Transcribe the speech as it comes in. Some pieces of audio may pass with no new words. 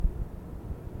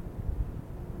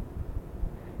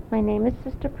My name is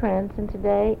Sister Prince, and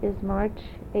today is March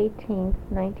 18th,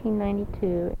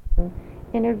 1992. I'm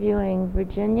interviewing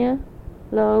Virginia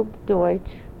Loeb Deutch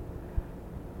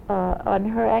on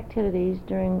her activities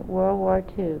during World War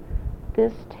II.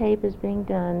 This tape is being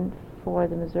done for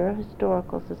the Missouri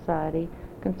Historical Society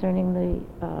concerning the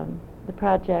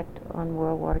project on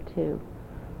World War II.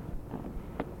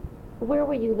 Where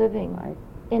were you living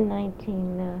in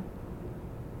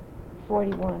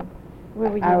 1941? Where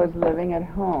were you? I was living at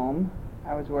home.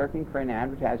 I was working for an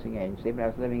advertising agency, but I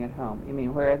was living at home. You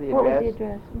mean where the address? What was the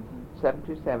address?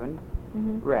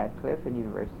 727 Radcliffe in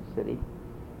University City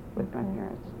with my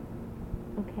parents.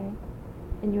 Okay.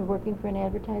 And you were working for an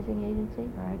advertising agency?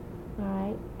 Right. All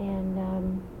right.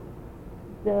 And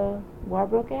the war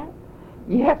broke out?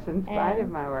 Yes, in spite of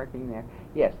my working there.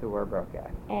 Yes, the war broke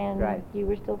out. And right. You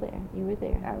were still there. You were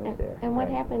there. I was there. And what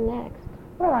happened next?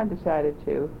 Well, I decided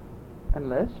to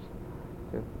enlist.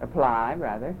 To apply,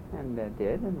 rather, and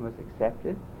did, and was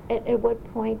accepted. At what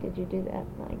point did you do that?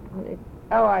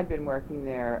 Oh, I'd been working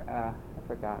there, I've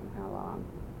forgotten how long,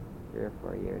 3 or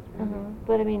 4 years, maybe.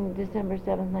 But I mean, December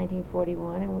 7th,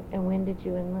 1941, and when did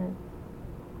you enlist?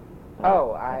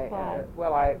 I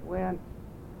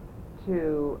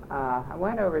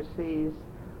went overseas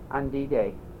on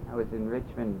D-Day. I was in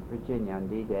Richmond, Virginia on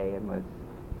D-Day,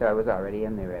 so I was already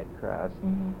in the Red Cross.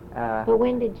 But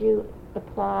when did you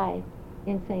apply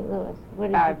in St. Louis?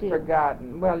 What did you do? I've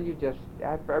forgotten. Well,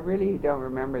 I really don't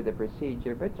remember the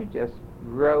procedure, but you just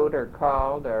wrote or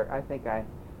called, or I think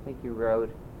you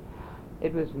wrote.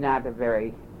 It was not a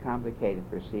very complicated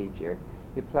procedure.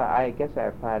 I guess I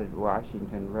applied at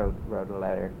Washington, wrote a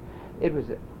letter.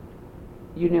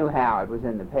 You knew how. It was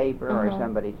in the paper, or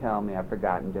somebody told me. I've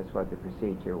forgotten just what the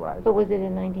procedure was. But was it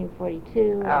in 1942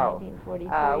 or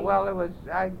 1943? Well, it was.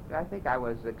 I think I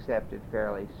was accepted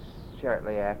fairly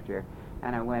shortly after.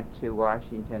 And I went to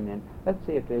Washington, and let's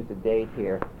see if there's a date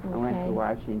here. Okay. I went to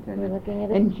Washington. We're looking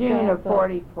at in June of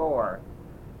 '44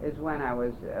 is when I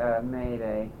was made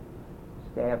a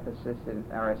staff assistant,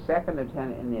 or a second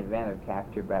lieutenant in the event of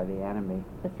capture by the enemy.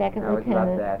 A second I always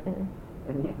lieutenant. loved that, in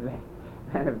the event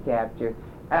of capture.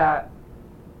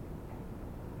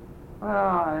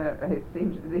 It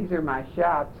seems these are my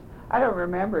shots. I don't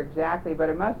remember exactly, but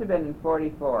it must have been in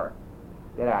 '44.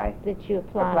 That you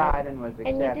applied and was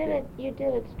accepted. And you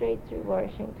did it straight through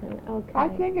Washington. Okay. I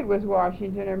think it was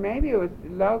Washington, or maybe it was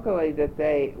locally that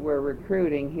they were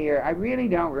recruiting here. I really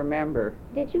don't remember.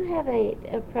 Did you have a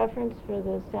preference for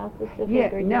the South Pacific?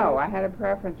 Yeah, or no, I had a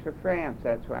preference for France.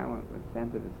 That's why I was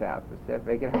sent to the South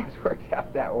Pacific. It always worked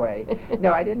out that way.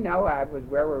 No, I didn't know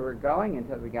where we were going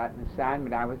until we got an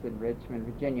assignment. I was in Richmond,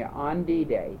 Virginia on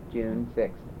D-Day, June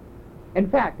 6th. In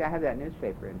fact, I have that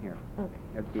newspaper in here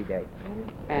of D-Day.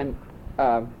 And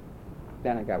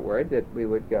then I got word that we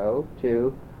would go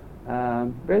to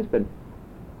Brisbane,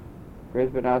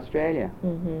 Australia.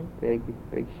 Big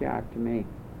shock to me.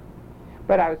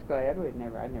 But I was glad.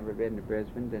 I'd never been to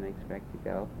Brisbane. Didn't expect to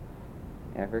go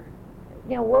ever.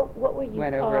 Now, what were you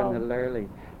Went called? over on the Lurley.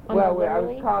 I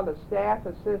was called a staff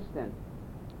assistant.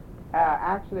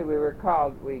 Actually, we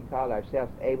called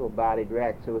ourselves able-bodied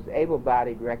recs. So it was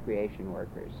able-bodied recreation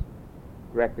worker.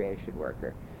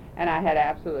 And I had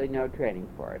absolutely no training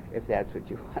for it, if that's what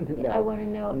you want to know. I want to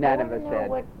know. None of us had.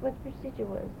 What the procedure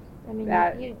was. I mean,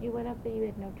 you went up there, you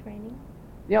had no training?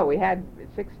 No, we had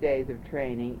 6 days of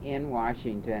training in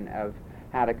Washington of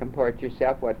how to comport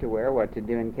yourself, what to wear, what to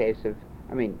do in case of,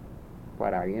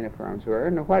 what our uniforms were,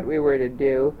 and what we were to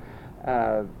do.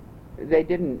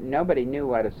 Nobody knew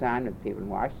what assignment. People in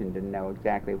Washington didn't know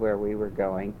exactly where we were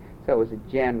going, so it was a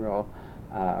general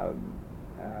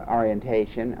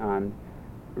orientation on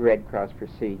Red Cross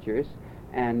procedures,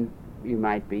 and you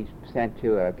might be sent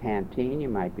to a canteen, you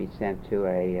might be sent to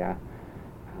I've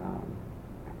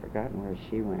forgotten where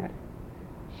she went.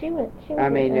 She was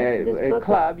a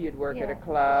club. You'd work at a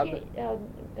club.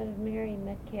 Mary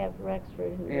Metcalf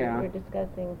Rexford, who Yeah. we were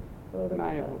discussing.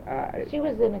 She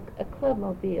was in a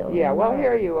clubmobile. Yeah, well,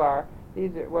 here you are.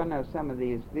 Some of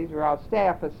these were all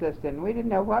staff assistant. We didn't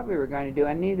know what we were going to do,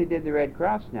 and neither did the Red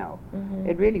Cross know.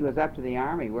 It really was up to the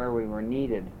Army where we were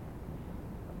needed.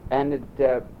 And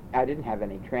I didn't have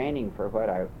any training for what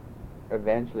I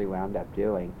eventually wound up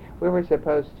doing. We were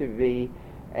supposed to be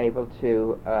able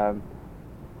to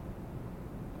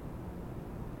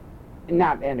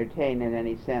not entertain in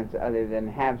any sense other than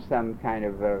have some kind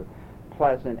of a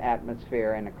pleasant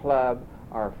atmosphere in a club,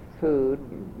 or food,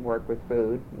 work with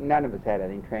food. None of us had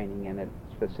any training in it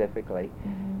specifically.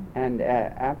 And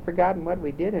I've forgotten what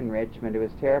we did in Richmond. It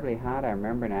was terribly hot, I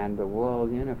remember now, in the wool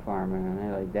uniform, and I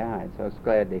nearly died. So I was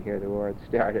glad to hear the war had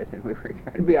started, and we were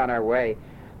going to be on our way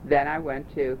Then I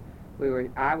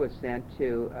was sent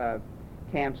to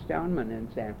Camp Stoneman in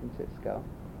San Francisco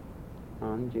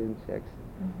on June 6th,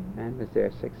 and was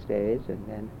there 6 days, and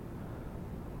then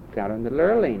got on the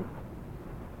Lurleen,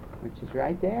 which is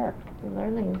right there. The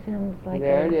Lurleen sounds like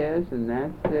there it is, and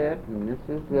that's it, and this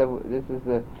is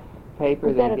the paper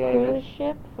is they that a gave cruise us.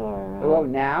 ship or? Oh,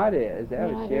 now it is. Oh,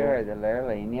 now it sure, is? the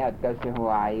Lurleen. Yeah, it goes to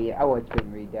Hawaii. Oh, it's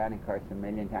been redone, of course, a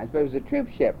million times, but it was a troop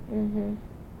ship.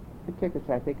 It took us,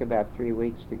 I think, about 3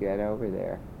 weeks to get over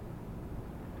there.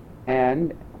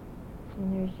 And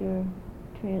there's your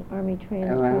Army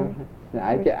well, transfer.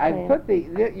 I put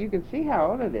you can see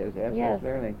how old it is. Yes.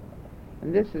 Clearly.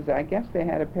 And this is, I guess they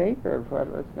had a paper of what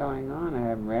was going on. I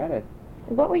haven't read it.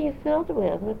 What were you filled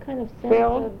with? What kind of sense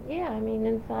Filled? of, yeah, I mean,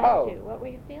 inside you? What were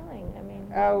you feeling? I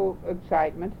mean... Oh,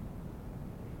 excitement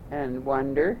and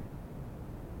wonder.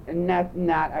 And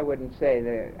not I wouldn't say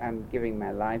that I'm giving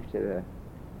my life to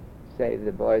save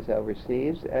the boys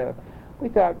overseas.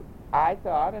 I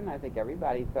thought, and I think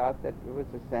everybody thought, that it was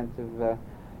a sense of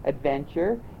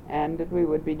adventure, and that we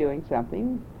would be doing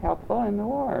something helpful in the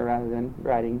war rather than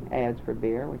writing ads for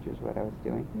beer, which is what I was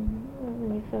doing. Well,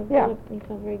 and you feel Yeah. good. You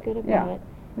feel very good about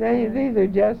it. These are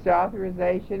just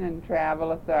authorization and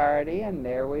travel authority, and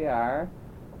there we are.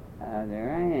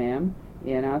 There I am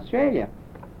in Australia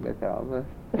with all the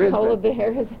Polar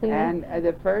bears. And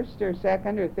the first or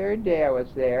second or third day I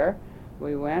was there,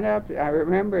 we went up, I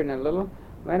remember,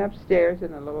 went upstairs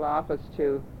in a little office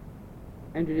to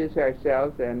introduce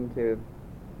ourselves and to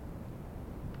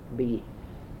be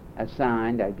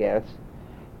assigned, I guess.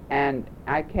 And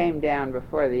I came down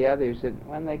before the others, and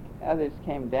when the others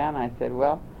came down, I said,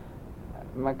 well,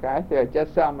 MacArthur, I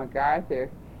just saw MacArthur.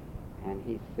 And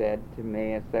he said to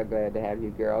me, I'm so glad to have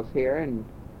you girls here, and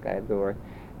glad the war.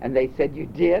 And they said, you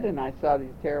did? And I saw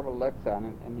these terrible looks on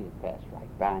him, and he passed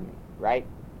right by me. Right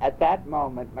at that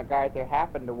moment, MacArthur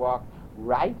happened to walk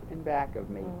right in back of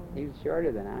me. He was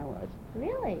shorter than I was.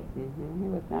 Really? He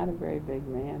was not a very big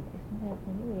man. Isn't that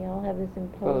funny? We all have this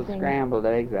imposing... Full of scrambled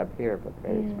eggs up here, but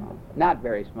very small. Not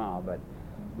very small, but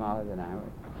smaller than I was.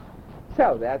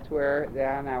 So that's where,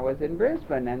 then I was in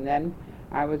Brisbane, and then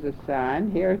I was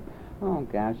assigned here. Oh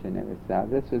gosh, I never saw.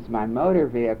 This was my motor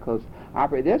vehicles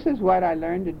operator. This is what I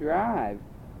learned to drive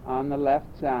on the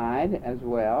left side as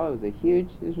well. It was a huge,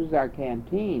 this was our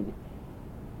canteen.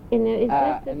 And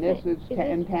this is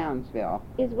in Townsville.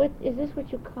 Is this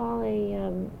what you call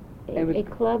a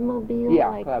clubmobile? Yeah,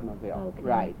 like, clubmobile. Okay.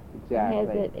 Right,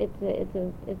 exactly.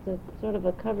 It's a sort of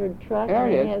a covered truck. There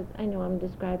and it has, is. I know, I'm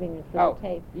describing it for the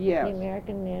tape. Yes. The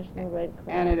American National Red Cross.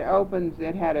 And it opens.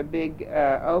 It had a big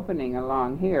opening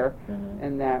along here,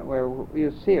 and that where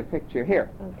you'll see a picture here.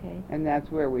 Okay. And that's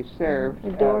where we served.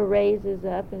 The door raises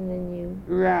up, and then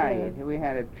you. Right. serve. We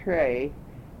had a tray.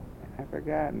 I've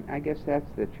forgotten. I guess that's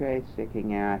the tray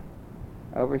sticking out.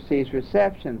 Overseas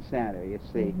Reception Center, you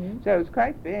see. So it was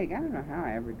quite big. I don't know how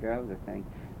I ever drove the thing.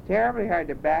 Terribly hard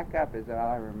to back up is all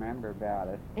I remember about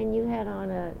it. And you had on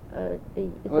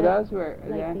those were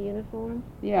like the uniform?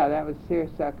 Yeah, that was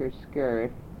seersucker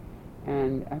skirt,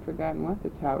 and I've forgotten what the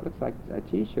top. It looks like a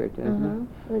T-shirt, doesn't it?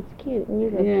 Well, it's cute, and you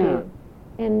look cute.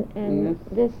 And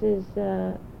this is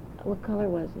what color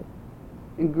was it?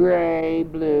 Gray,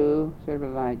 blue, sort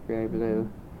of a light gray blue.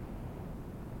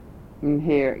 And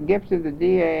here, gifts of the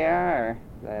DAR,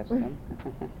 bless them.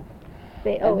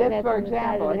 And this, for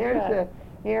example,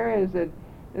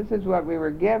 this is what we were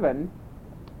given,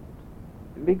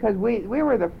 because we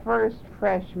were the first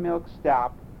fresh milk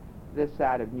stop this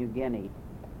side of New Guinea.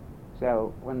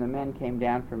 So when the men came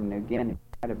down from New Guinea, we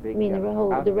had a big... You mean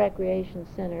the recreation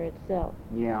center itself?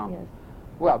 Yeah. Yes.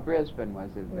 Well, Brisbane was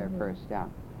their first stop.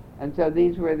 And so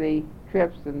these were the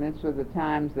trips, and this were the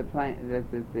times that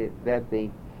the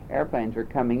airplanes were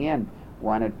coming in.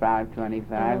 One at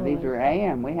 5:25. These were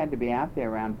AM. We had to be out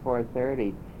there around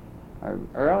 4:30, or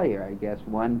earlier, I guess.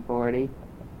 1:40.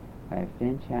 By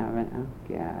Finch Haven. Oh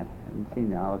God, I haven't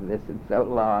seen all of this in so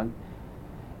long.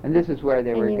 And this is where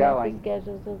they were going. And you know the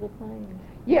schedules of the planes.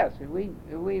 Yes, and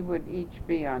we would each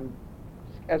be on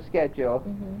a schedule.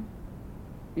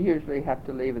 Usually have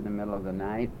to leave in the middle of the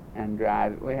night and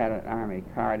drive. We had an Army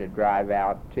car to drive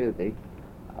out to the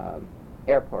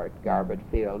airport, Garbutt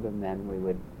Field, and then we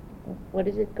would... What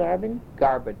is it, Garbutt?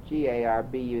 Garbutt,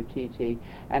 G-A-R-B-U-T-T.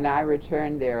 And I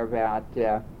returned there about,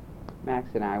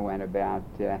 Max and I went about,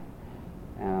 I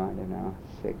don't know,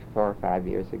 4 or 5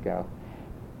 years ago.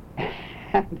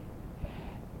 And,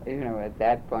 at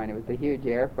that point it was a huge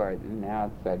airport, and now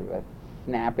it's sort of a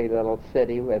snappy little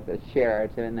city with a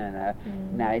Sheraton and a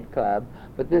nightclub.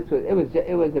 But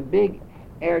it was a big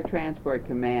Air Transport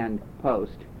Command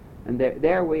post. And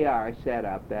there we are set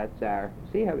up. That's our,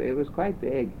 see how it was quite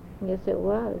big. Yes, it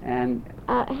was. And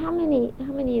how many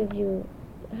of you,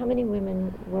 how many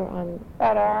women were on?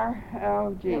 at our,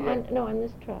 oh gee. No, on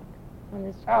this truck, on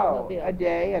this Oh, automobile. a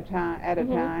day, a time, at a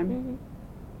time?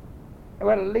 Mm-hmm.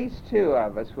 Well, at least 2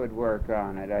 of us would work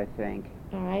on it, I think.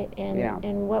 All right, and Yeah.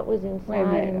 and what was inside,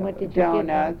 We made and what did you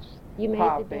donuts, give them? You made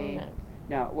coffee. the donuts.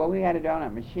 No, well, we had a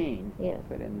donut machine. Yes.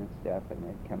 Put in the stuff, and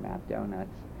they'd come out donuts.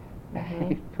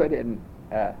 Mhm. Put in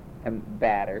a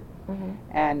batter. Mhm.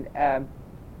 And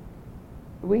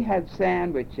we had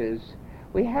sandwiches.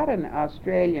 We had an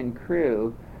Australian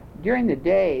crew. During the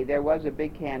day, there was a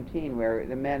big canteen where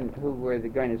the men who were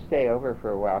going to stay over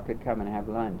for a while could come and have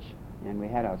lunch. And we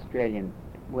had Australian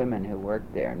women who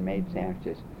worked there and made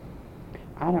sandwiches.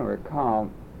 I don't recall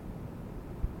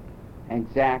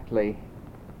exactly.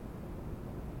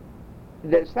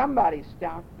 Somebody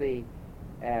stocked the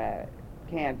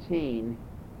canteen.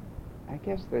 I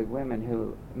guess the women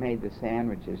who made the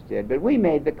sandwiches did, but we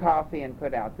made the coffee and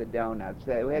put out the donuts.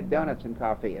 We had donuts and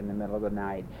coffee in the middle of the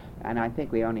night, and I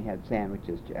think we only had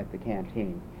sandwiches at the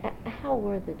canteen. How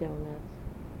were the donuts?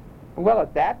 Well,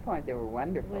 at that point they were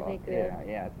wonderful. Were they good? Yeah,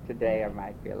 yeah. Today I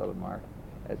might be a little more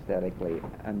aesthetically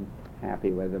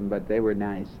unhappy with them, but they were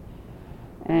nice.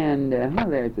 And well,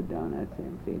 there's a donut.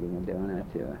 I'm feeding a donut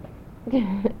to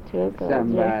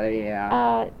somebody.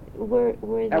 Yeah. Were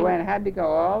I had to go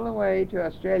all the way to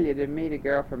Australia to meet a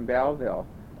girl from Belleville,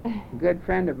 a good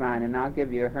friend of mine, and I'll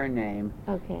give you her name.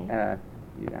 Okay.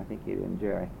 I think you'd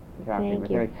enjoy talking Thank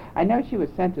with you. her. I know she was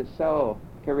sent to Seoul,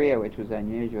 Korea, which was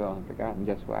unusual. I've forgotten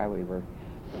just why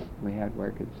we had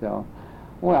work at Seoul.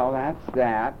 Well, that's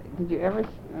that. Did you ever?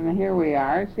 Here we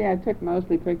are. See, I took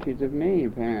mostly pictures of me,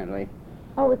 apparently.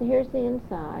 Oh, here's the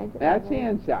inside. That's the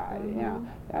inside, Mhm. yeah.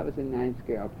 That was a nice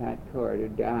girl, Pat Cord, who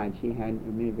died. She had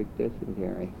amoebic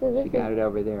dysentery. So this She got it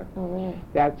over there. Oh, really?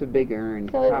 That's a big urn.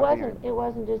 So coffee urn. it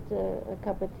wasn't just a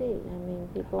cup of tea. I mean,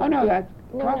 people. Oh no, that's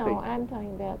coffee. No, I'm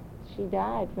talking about she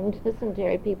died from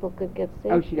dysentery. People could get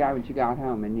sick. Oh, she died when she got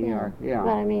home in New York. Yeah.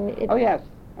 But I mean, Oh yes.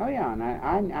 Oh yeah. And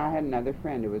I had another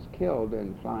friend who was killed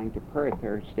in flying to Perth.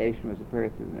 Her station was at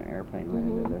Perth, and the airplane went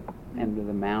into the end of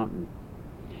the mountain.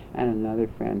 And another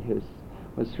friend who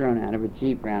was thrown out of a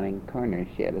Jeep rounding corners.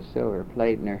 She had a silver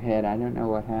plate in her head. I don't know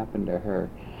what happened to her.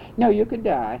 No, you could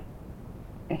die.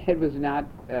 It was not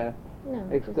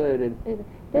excluded.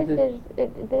 This is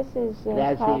that's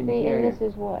the coffee, and interior. this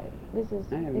is what? This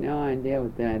is. I have no idea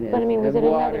what that is. But I mean, was it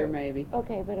water, another? maybe?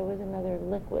 Okay, but it was another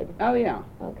liquid. Oh yeah.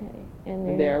 Okay,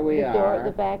 and There we are.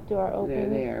 The back door opens. There are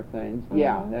the airplanes.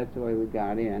 Yeah, that's the way we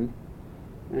got in.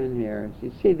 And here,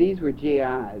 you see, these were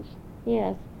GIs.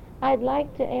 Yes. I'd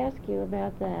like to ask you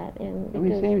about that. And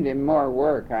we seemed in more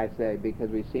work, I say, because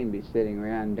we seemed to be sitting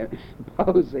around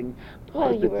posing.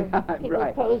 Well, you were people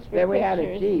right. posed for Then we had a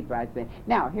pictures. Jeep, I think.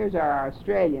 Now, here's our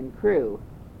Australian crew.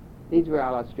 These were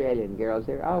all Australian girls.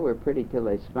 They all were pretty till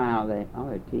they smiled. All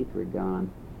their teeth were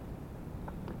gone.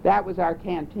 That was our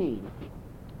canteen.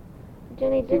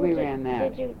 Jenny, we ran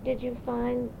that. Did you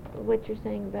find what you're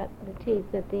saying about the teeth,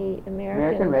 that the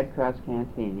American Red Cross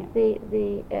canteen, yeah.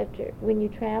 After when you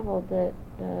traveled,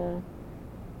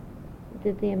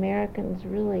 did the Americans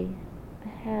really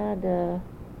had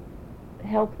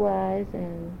health-wise,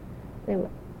 and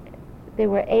they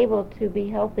were able to be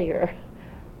healthier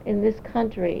in this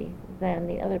country than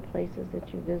the other places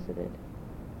that you visited?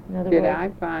 In other Did words, I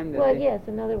find that? well, yes.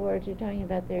 In other words, you're talking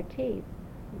about their teeth.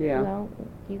 Yeah. Well,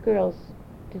 you girls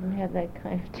didn't have that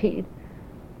kind of teeth.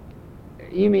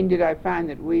 You mean, did I find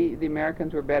that the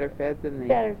Americans were better fed than the...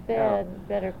 Better fed,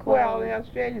 better clothes. Well, the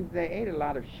Australians, they ate a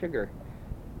lot of sugar.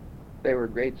 They were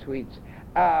great sweets.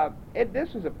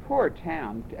 This was a poor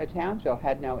town. Townsville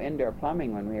had no indoor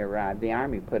plumbing when we arrived. The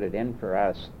Army put it in for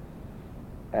us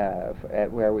at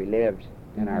where we lived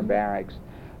in our barracks.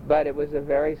 But it was a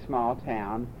very small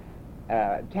town.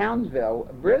 Townsville,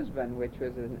 Brisbane, which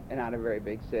was not a very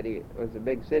big city, was a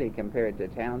big city compared to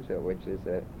Townsville, which is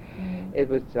it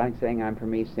was like saying I'm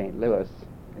from East St. Louis,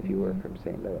 if you were from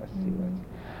St. Louis.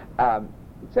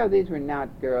 So these were not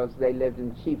girls. They lived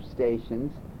in cheap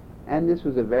stations, and this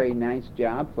was a very nice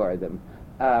job for them.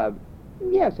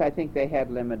 Yes, I think they had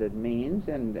limited means,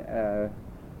 and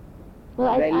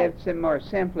they lived some more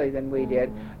simply than we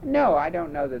did. No, I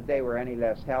don't know that they were any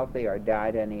less healthy or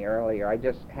died any earlier. I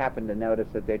just happened to notice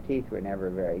that their teeth were never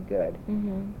very good.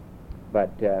 But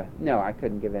no, I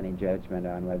couldn't give any judgment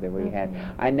on whether we had.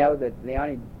 I know that the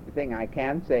only thing I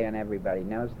can say, and everybody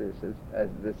knows this, is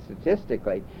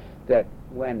statistically, that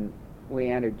when we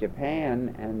entered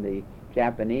Japan and the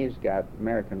Japanese got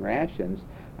American rations,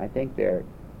 I think their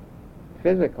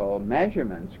physical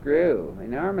measurements grew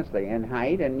enormously in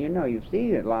height, and you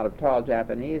see a lot of tall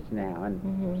Japanese now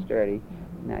and sturdy,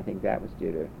 and I think that was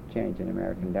due to change in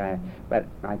American diet. But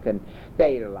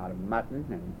they ate a lot of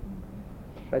mutton.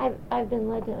 But I've been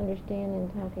led to understand in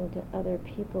talking to other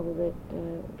people that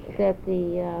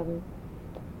the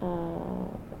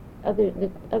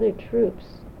other troops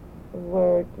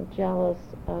were jealous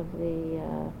of the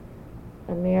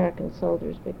American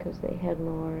soldiers because they had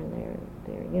more and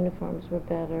their uniforms were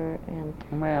better. And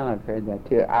well, I've heard that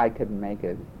too. I couldn't make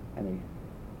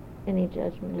any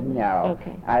judgment on no. that?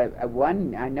 Okay. I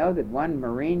know that one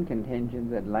Marine contingent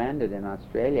that landed in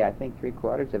Australia, I think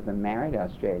 3/4 of them married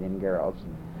Australian girls.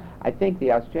 I think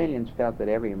the Australians felt that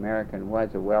every American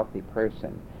was a wealthy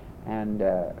person, and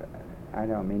I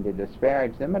don't mean to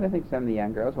disparage them, but I think some of the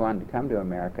young girls wanted to come to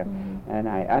America, and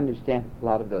I understand a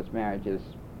lot of those marriages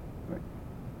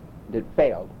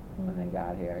failed when they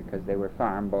got here because they were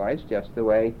farm boys, just the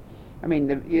way. I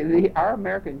mean, our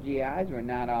American GIs were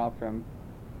not all from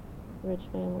rich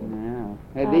families. No,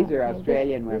 these are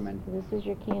Australian women. This is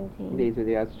your canteen. These are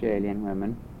the Australian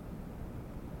women.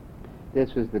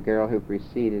 This was the girl who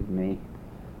preceded me,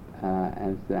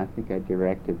 and I think I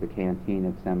directed the canteen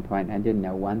at some point. I didn't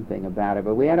know one thing about it,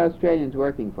 but we had Australians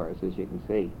working for us, as you can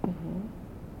see. And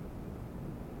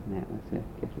that was it.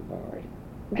 Get Lord.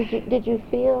 Did you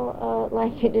feel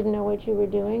like you didn't know what you were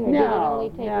doing, or did it only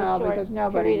take a short because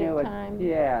nobody period knew of it. time?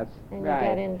 Yes, and right. you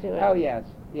got into it. Oh yes,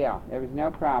 yeah. There was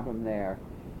no problem there.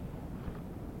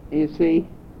 You see,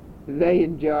 they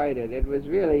enjoyed it. It was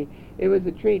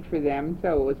a treat for them,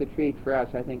 so it was a treat for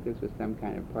us. I think this was some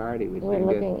kind of party. We're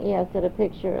looking, yes, at a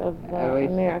picture of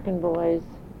American boys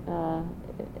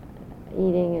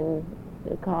eating and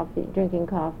drinking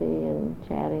coffee and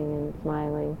chatting and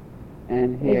smiling.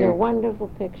 And these here, are wonderful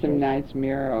pictures. some nice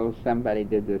murals. Somebody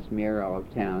did this mural of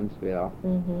Townsville,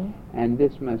 and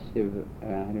this must have.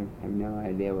 I have no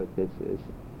idea what this is.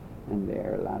 And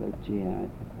there are a lot of GIs. I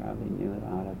probably knew a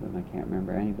lot of them. I can't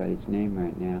remember anybody's name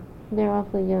right now. They're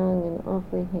awfully young and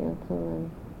awfully handsome,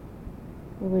 and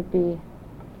it would be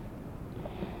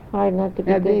hard not to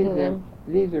be good to them.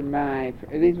 These were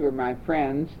my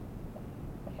friends.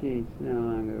 She's no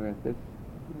longer with us.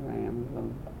 Here I am, a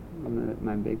little woman with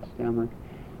my big stomach.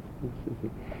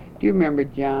 Do you remember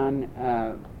John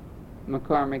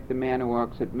McCormick, the man who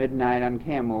walks at midnight on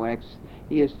Camel X?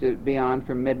 He used to be on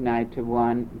from midnight to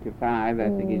 1 to 5. I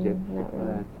think he did.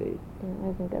 Let's see. Yeah,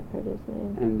 I think I've heard his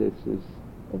name. And this is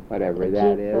whatever a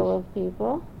that jeep is. Full of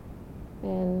people.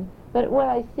 But what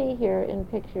I see here in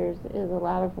pictures is a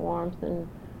lot of warmth and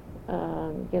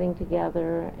getting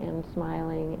together and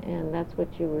smiling, and that's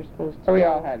what you were supposed to do. We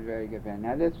all had very good fun.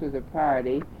 Now this was a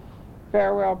party,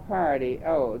 farewell party.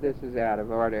 Oh, this is out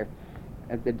of order.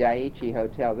 At the Daiichi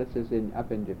Hotel. This is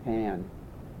up in Japan.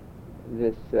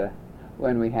 This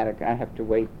when we had I have to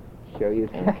wait to show you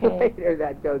that later.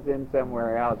 That goes in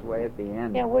somewhere else, way at the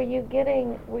end. Yeah, were you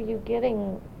getting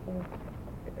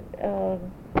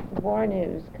war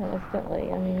news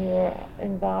constantly? I mean, you were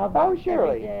involved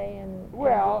surely. every day.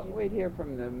 Well, we'd hear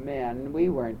from the men. We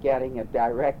weren't getting it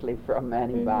directly from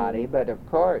anybody, but of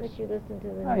course. But you listened to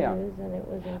the news, and it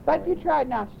was important. But you tried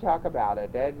not to talk about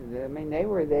it. I mean, they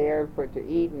were there to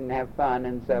eat and have fun,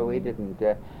 and so we didn't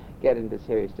get into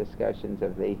serious discussions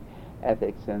of the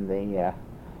ethics and the.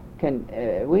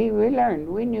 We learned,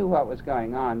 we knew what was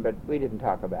going on, but we didn't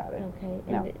talk about it. Okay.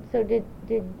 No. And so did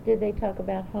they talk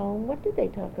about home? What did they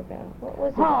talk about? What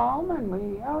was it? Home, and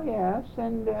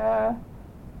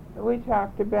and we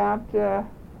talked about.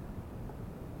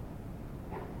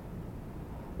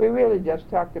 We really just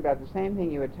talked about the same thing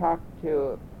you would talk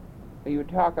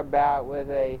about with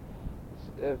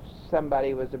if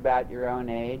somebody was about your own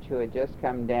age who had just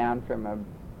come down from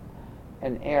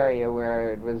an area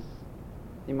where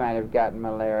you might have gotten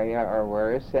malaria or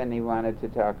worse, and he wanted to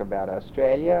talk about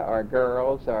Australia or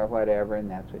girls or whatever,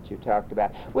 and that's what you talked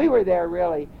about. We were there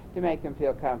really to make them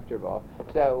feel comfortable,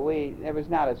 so there was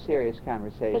not a serious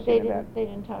conversation. But they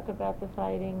didn't talk about the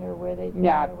fighting or where they.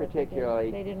 Not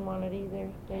particularly. They didn't want it either.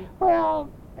 Well,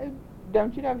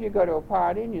 don't you know if you go to a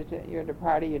party and you're at a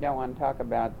party, you don't want to talk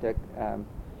about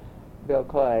Bill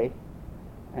Clay,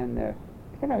 and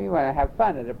you want to have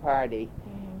fun at a party.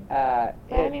 But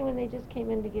I mean, when they just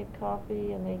came in to get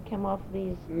coffee and they come off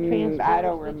these transfers. I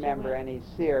don't remember any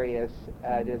serious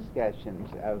discussions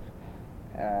of.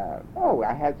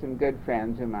 I had some good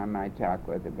friends whom I might talk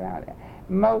with about it.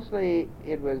 Mostly,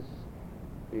 it was.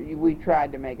 We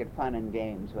tried to make it fun and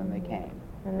games when they came.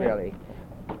 Really.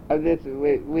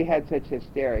 We had such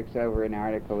hysterics over an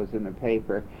article was in the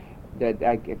paper that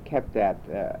I kept that.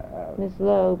 Miss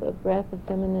Loeb, a breath of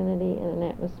femininity in an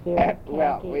atmosphere of khaki.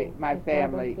 Well, my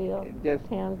family just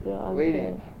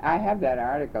Townsville, I have that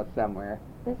article somewhere.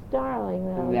 That's darling,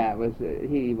 though. And that was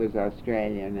he was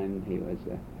Australian, and he was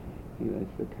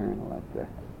the colonel at the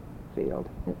field.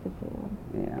 At the field.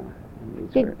 Yeah.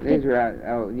 And these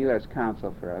were U.S.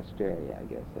 consul for Australia. I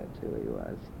guess that's who he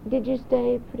was. Did you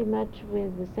stay pretty much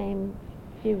with the same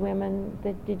few women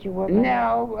that did you work on?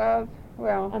 No,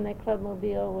 well. On that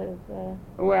clubmobile with the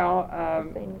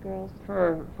same girls?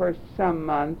 For some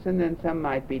months, and then some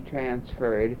might be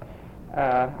transferred.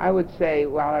 I would say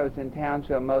while I was in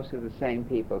Townsville, most of the same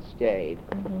people stayed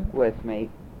with me.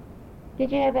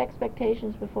 Did you have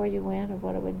expectations before you went of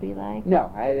what it would be like?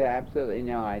 No, I had absolutely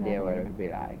no idea what it would be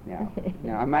like. No,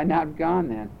 no, I might not have gone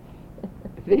then.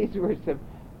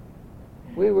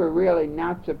 We were really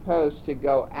not supposed to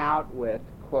go out with,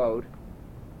 quote,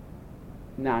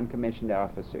 non-commissioned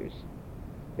officers.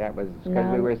 That was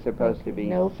because we were supposed to be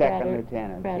second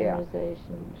lieutenants.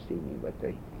 Fraternization. You see me with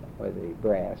the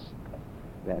brass.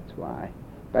 That's why.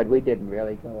 But we didn't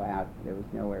really go out. There was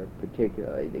nowhere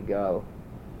particularly to go.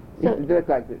 So, it looked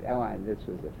like this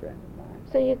was a friend of mine.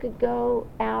 So you could go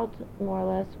out more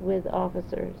or less with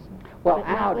officers. Well,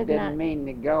 out didn't mean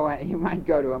to go. You might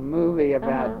go to a movie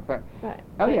about. Right.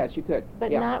 Oh yes, you could.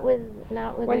 But yeah. not with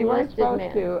well, you weren't supposed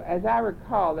men. to. As I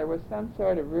recall, there was some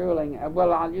sort of ruling.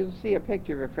 You'll see a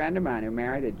picture of a friend of mine who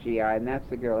married a GI, and that's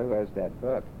the girl who has that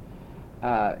book.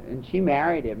 And she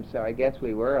married him, so I guess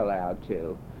we were allowed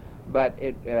to. But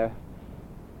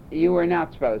you were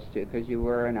not supposed to, because you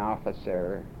were an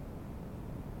officer.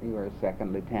 You were a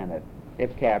second lieutenant,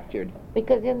 if captured.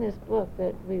 Because in this book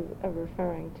that we are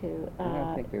referring to... I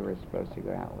don't think we were supposed to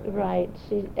go out with Right.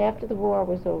 After the war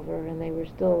was over and they were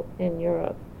still in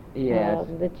Europe, yes.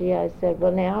 The GI said,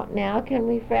 well, now can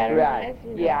we fraternize?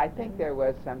 Right. Yeah, I think there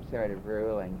was some sort of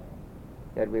ruling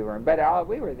that we weren't. But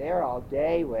we were there all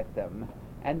day with them.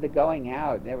 And the going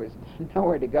out, there was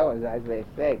nowhere to go, as Isaiah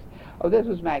 6. Oh, this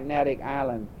was Magnetic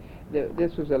Island.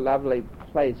 This was a lovely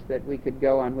place that we could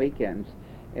go on weekends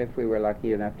if we were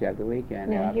lucky enough to have the weekend.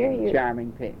 Now,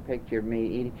 charming picture of me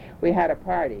eating. We had a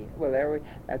party. Well,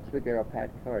 that's the girl, Pat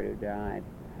Cord, who died.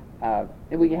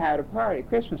 And we had a party,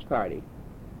 Christmas party.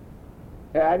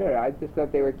 I don't know. I just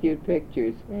thought they were cute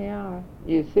pictures. They are.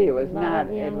 You see, it was not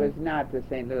the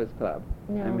St. Louis Club.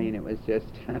 No. I mean, it was just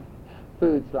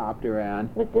food slopped around.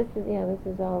 But this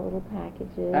is all little packages.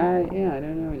 Yeah, I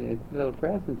don't know. It's little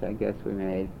presents, I guess, we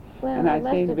made. Well, and I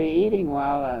seemed to be eating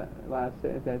while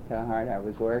that's how hard I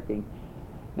was working.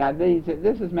 Now, this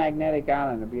is Magnetic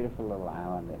Island, a beautiful little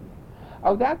island.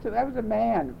 And, that was a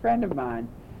man, a friend of mine.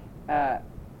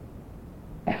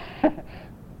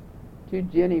 Too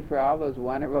ginny for all those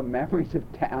wonderful memories of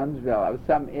Townsville. I was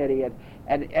some idiot.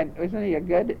 And wasn't he a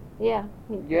good? Yeah.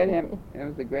 Good him. It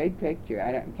was a great picture.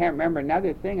 I can't remember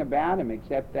another thing about him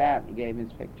except that he gave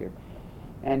his picture.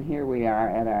 And here we are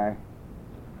at our.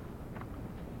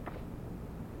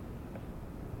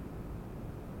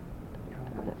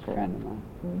 That's a friend of mine.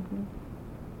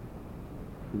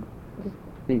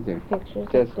 These are pictures.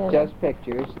 Just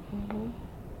pictures.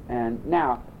 And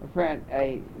now,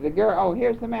 the girl.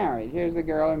 Here's the married. Here's the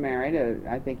girl who married.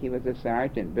 I think he was a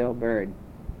sergeant, Bill Bird.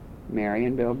 Mary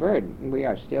and Bill Bird. We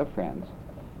are still friends.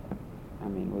 I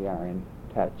mean, we are in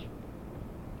touch.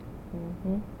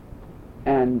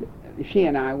 And she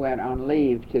and I went on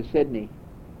leave to Sydney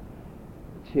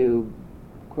to,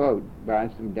 quote, buy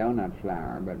some donut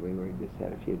flour, but we just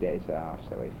had a few days off,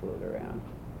 so we fooled around.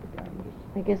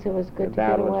 I guess it was good to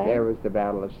get away. There was the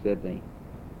Battle of Sydney.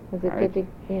 Was it good to,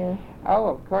 yeah? Oh,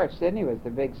 of course, Sydney was the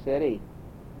big city.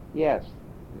 Yes,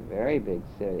 very big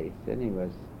city. Sydney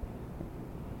was...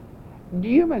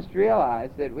 You must realize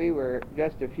that we were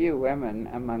just a few women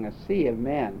among a sea of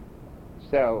men.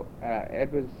 So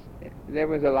there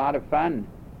was a lot of fun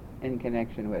in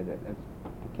connection with it.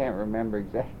 I can't remember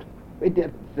exactly what we did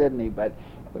in Sydney, but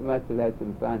we must have had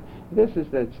some fun. This is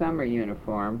the summer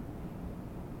uniform.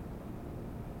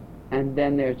 And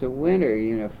then there's a winter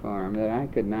uniform that I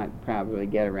could not probably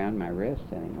get around my wrist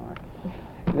anymore.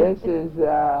 This is,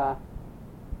 I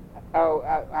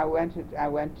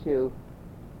went to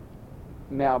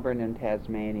Melbourne and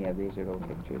Tasmania. These are little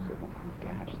pictures of them. Oh,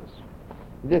 gosh,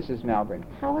 this is Melbourne.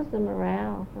 How was the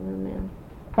morale of the men?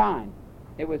 Fine.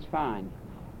 It was fine.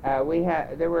 There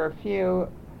were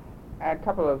a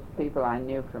couple of people I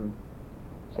knew from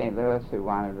St. Louis who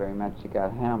wanted very much to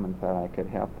get home and thought I could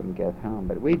help them get home,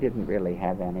 but we didn't really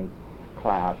have any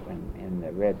clout in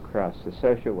the Red Cross, the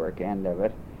social work end of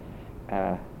it.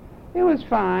 It was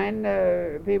fine.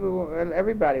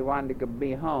 Everybody wanted to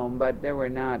be home, but there were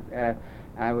not.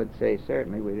 I would say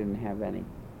certainly we didn't have any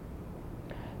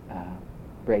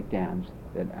breakdowns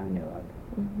that I knew of.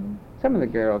 Mm-hmm. Some of the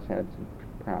girls had some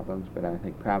problems, but I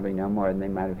think probably no more than they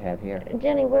might have had here.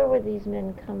 Jenny, where were these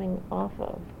men coming off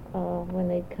of when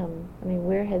they'd come? I mean,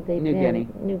 where had they New been? Guinea.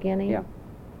 New Guinea? Yeah.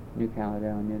 New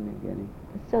Caledonia, New Guinea.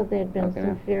 So there'd been Okay.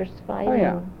 some fierce fighting. Oh,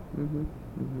 yeah. Mm-hmm.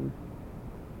 Mm-hmm.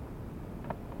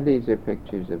 These are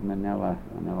pictures of Manila.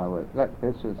 Manila was, look,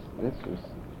 this was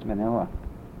Manila,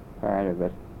 part of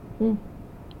it. Mm.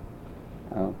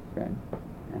 Oh, good.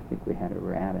 I think we had a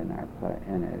rat in our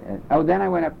in it. Oh, then I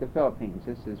went up to the Philippines.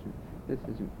 This is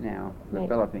now the Right.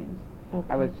 Philippines. Okay.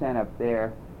 I was sent up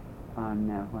there on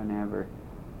whenever.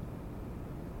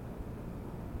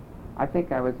 I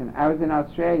think I was in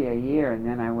Australia a year, and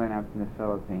then I went up to the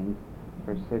Philippines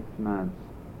for 6 months.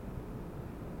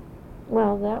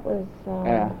 Well, that was.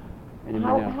 In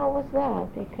how Manila. was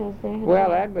that? Because there had Well,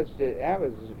 been, that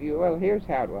was well. Here's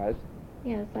how it was.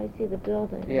 Yes, I see the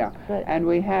buildings. Yeah, But and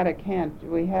we had a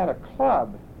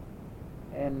club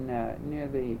in near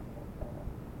the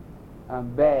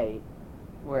bay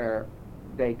where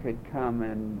they could come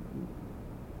and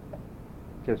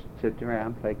just sit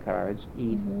around, play cards,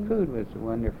 eat. Mhm. Food was a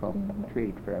wonderful Mhm.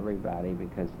 treat for everybody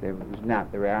because there was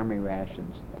not the army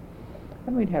rations.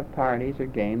 And we'd have parties or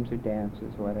games or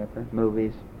dances, whatever,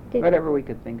 movies, whatever we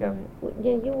could think of.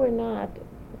 Yeah, you were not.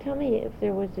 Tell me if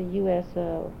there was a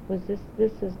USO. Was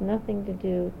this has nothing to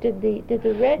do? Did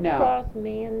the Red No. Cross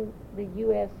man the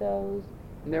USOs?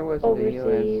 There wasn't a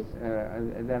Overseas?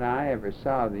 U.S. That I ever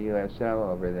saw the USO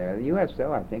over there. The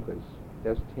USO, I think, was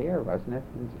just here, wasn't it,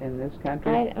 in this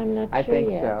country? I'm not I sure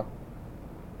think yet. so.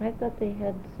 I thought they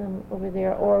had some over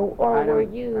there, or I were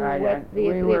don't- you I what don't- the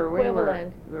we were-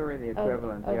 equivalent? We were the of-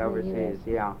 equivalent, of the the overseas, US.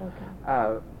 yeah.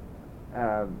 Okay.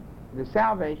 The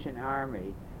Salvation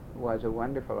Army was a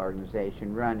wonderful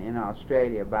organization run in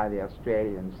Australia by the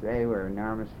Australians. They were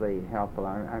enormously helpful.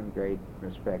 I have great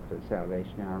respect for the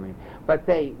Salvation Army. But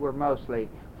they were mostly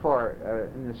for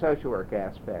in the social work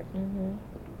aspect. Mm-hmm.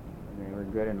 They were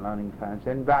good in loaning funds.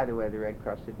 And by the way, the Red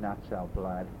Cross did not sell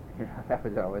blood. You know, that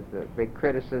was always the big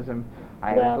criticism.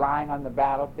 I Well- was lying on the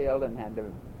battlefield and had to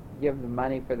give the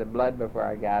money for the blood before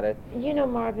I got it. You know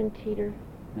Marvin Teeter?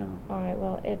 No. All right.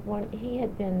 Well, he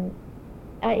had been.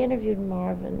 I interviewed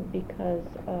Marvin because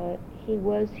he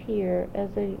was here as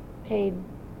a paid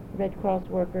Red Cross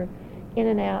worker, in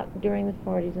and out during the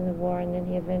 40s and the war, and then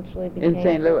he eventually became In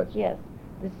St. Louis? Yes,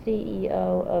 the CEO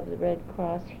of the Red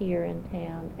Cross here in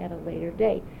town at a later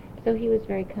date. So he was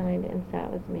very kind and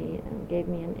sat with me and gave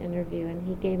me an interview, and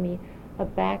he gave me a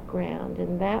background,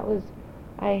 and that was,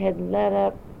 I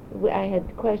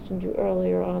had questioned you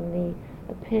earlier on the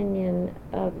opinion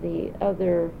of the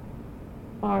other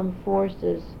armed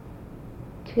forces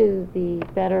to the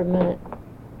betterment,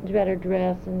 better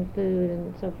dress and food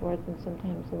and so forth, and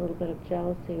sometimes a little bit of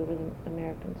jealousy over the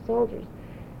American soldiers.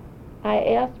 I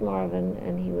asked Marvin,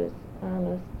 and he was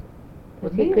honest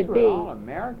as he these could were be. all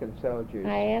American soldiers.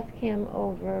 I asked him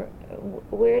over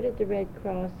where did the Red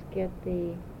Cross get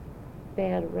the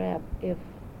bad rep if,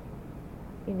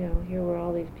 you know, here were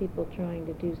all these people trying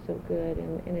to do so good,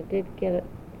 and it did get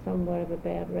somewhat of a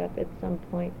bad rep at some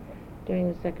point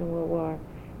during the Second World War.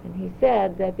 And he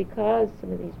said that because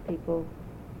some of these people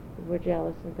were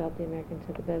jealous and thought the Americans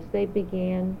had the best, they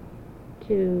began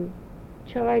to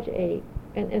charge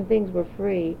and things were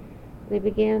free. They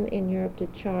began in Europe to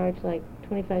charge like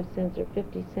 25 cents or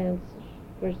 50 cents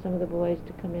for some of the boys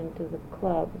to come into the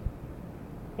clubs.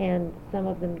 And some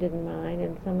of them didn't mind,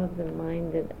 and some of them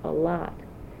minded a lot.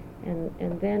 And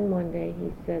then one day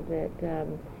he said that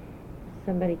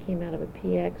somebody came out of a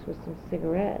PX with some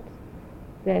cigarettes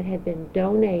that had been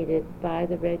donated by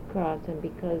the Red Cross, and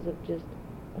because of just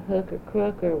a hook or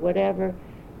crook or whatever,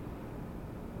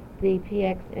 the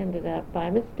PX ended up, by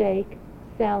mistake,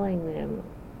 selling them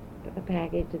a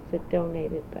package that said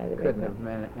donated by the Red Couldn't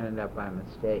Cross. have ended up by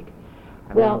mistake.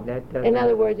 I Well, mean, that in doesn't-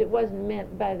 other words, it wasn't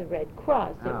meant by the Red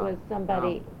Cross. It Oh, was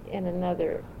somebody in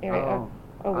another area Oh,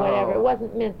 or whatever. oh. It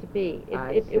wasn't meant to be.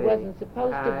 I It see. wasn't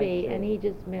supposed to I be, and see. he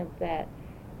just meant that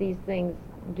these things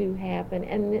do happen.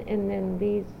 And then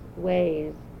these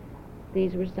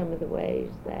were some of the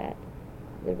ways that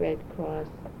the Red Cross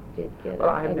did get Well,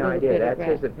 I have no little idea. bit of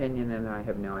That's his rep. opinion, and I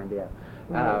have no idea.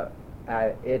 Right.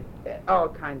 All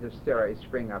kinds of stories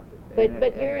spring up. But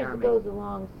yours goes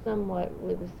along somewhat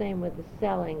with the same with the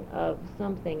selling of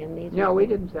something, and these. No, were we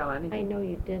things- didn't sell anything. I know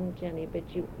you didn't, Jenny, but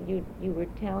you were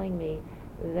telling me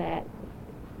that,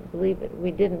 believe it,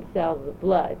 we didn't sell the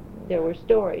blood. There were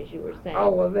stories you were saying. Oh,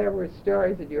 well, there were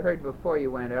stories that you heard before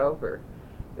you went over,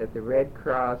 that the Red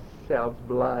Cross sells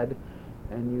blood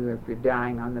and if you're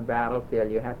dying on the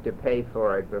battlefield, you have to pay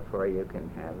for it before you can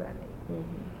have any.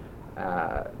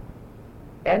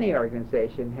 Any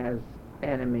organization has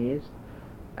enemies.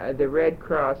 The Red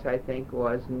Cross, I think,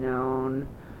 was known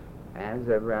as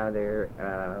a rather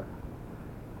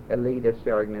elitist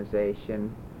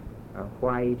organization, a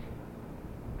white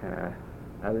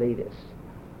elitist,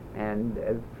 and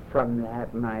from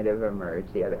that might have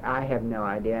emerged the other. I have no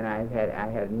idea, and I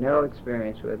had no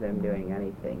experience with them doing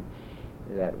anything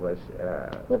that was.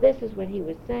 Well, this is what he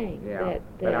was saying. Yeah,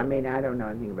 but I mean, I don't know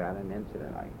anything about an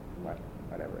incident like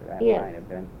whatever that yes. might have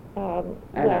been. Well,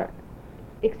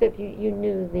 except you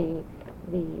knew the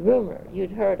rumor.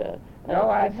 You'd heard a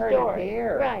I'd heard story. it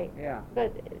here. Right. Yeah.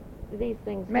 But these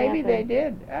things maybe happen. they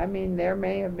did. I mean, there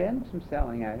may have been some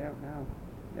selling. I don't know.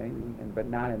 Maybe, but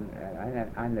not in.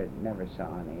 I never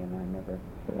saw any, and I never.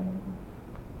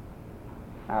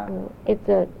 Well,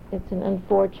 it's an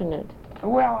unfortunate.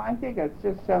 Well, I think it's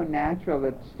just so natural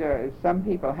that some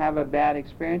people have a bad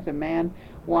experience. A man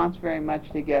wants very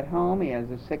much to get home. He has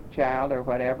a sick child or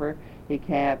whatever. He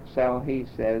can't, so he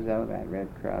says, oh, that Red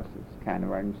Cross is kind of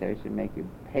organization, make you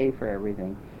pay for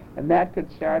everything. And that could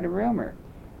start a rumor.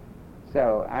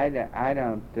 So I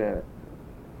don't...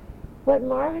 What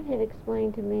Marvin had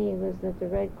explained to me was that the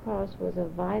Red Cross was a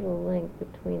vital link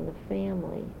between the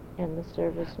family and the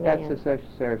serviceman. That's the social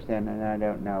service end, and I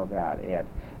don't know about it.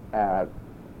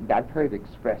 I've heard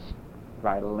expressed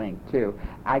vital link, too.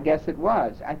 I guess it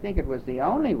was. I think it was the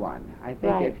only one. I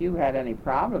think right. If you had any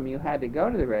problem, you had to go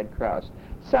to the Red Cross.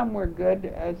 Some were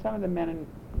good. Some of the men in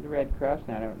the Red Cross,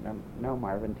 and I don't know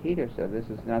Marvin Teeter, so this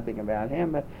is nothing about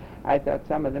him, but I thought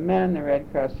some of the men in the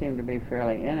Red Cross seemed to be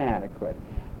fairly inadequate.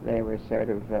 They were sort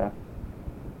of, I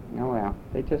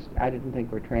didn't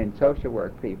think were trained social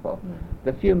work people.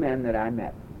 The few men that I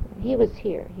met. He was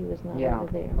here. He was not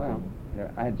over there. Well,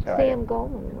 Sam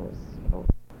Goldman was.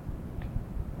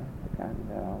 I forgot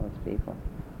about all those people.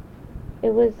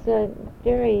 It was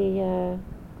very.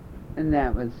 And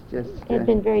that was just. It had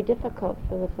been very difficult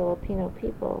for the Filipino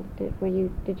people. Did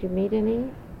you meet any?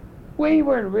 We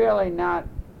were really not.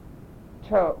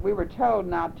 We were told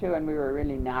not to, and we were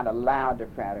really not allowed to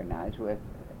fraternize with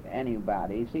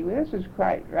anybody. See, this was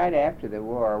quite right after the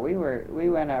war.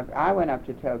 I went up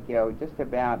to Tokyo just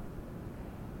about.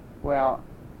 Well,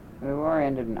 the war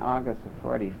ended in August of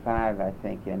 '45, I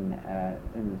think, in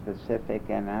the Pacific,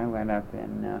 and I went up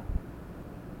in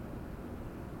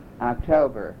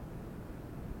October.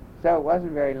 So it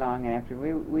wasn't very long after.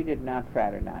 We did not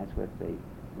fraternize with the.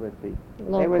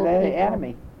 They were the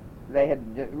enemy. They had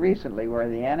recently were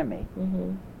the enemy.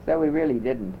 Mm-hmm. So we really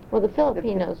didn't. Well, the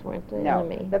Filipinos weren't the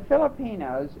enemy. The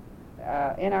Filipinos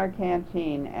in our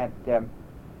canteen at.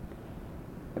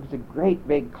 It was a great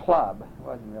big club. It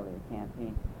wasn't really a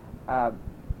canteen. All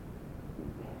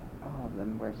of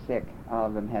them were sick. All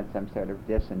of them had some sort of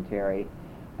dysentery,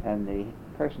 and the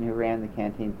person who ran the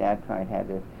canteen at that point had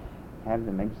to have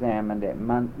them examined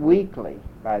weekly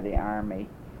by the Army.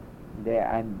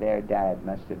 Their diet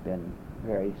must have been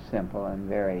very simple and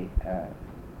very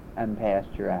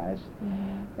unpasteurized.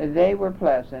 Mm-hmm. They were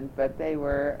pleasant, but they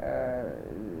were.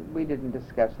 We didn't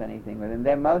discuss anything with them.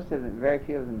 Very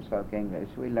few of them spoke English.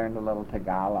 We learned a little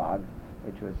Tagalog,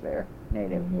 which was their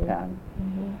native tongue.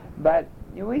 Mm-hmm. But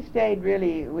we stayed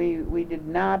really. We did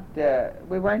not.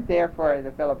 We weren't there for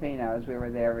the Filipinos. We were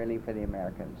there really for the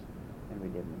Americans, and we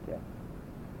didn't.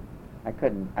 I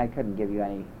couldn't give you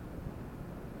any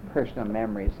personal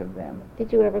memories of them.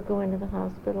 Did you ever go into the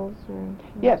hospitals?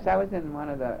 Yes, I was in one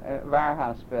of the our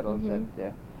hospitals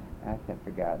at I've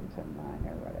forgotten some line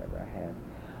or whatever I had.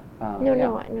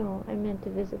 No, I meant to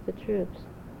visit the troops.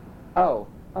 Oh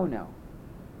no.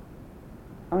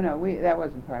 That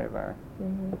wasn't part of our.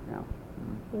 No.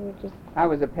 You were just. I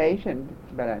was a patient,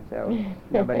 but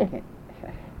nobody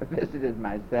visited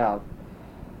myself.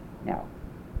 No.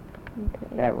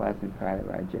 Okay. That wasn't part of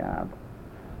our job.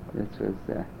 This was.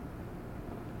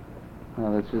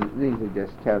 These are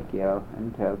just Tokyo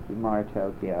and more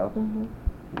Tokyo,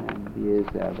 and views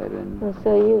of it. And well,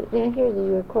 so you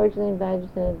were cordially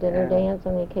invited to a dinner dance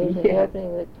on the occasion of the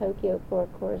opening of the Tokyo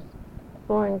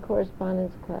Foreign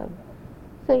Correspondence Club.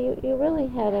 So you really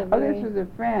had a. This was a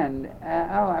friend.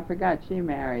 I forgot. She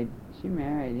married.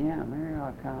 Mary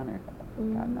O'Connor. I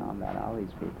know about all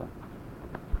these people.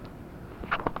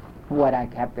 What I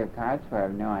kept their cards for, I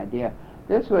have no idea.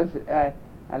 This was.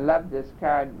 I loved this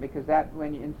card because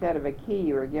instead of a key,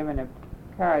 you were given a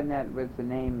card, and that was the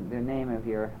name. The name of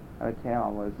your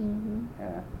hotel was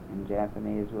in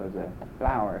Japanese was a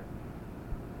flower,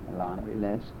 a laundry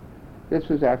list. This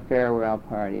was our farewell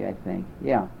party, I think.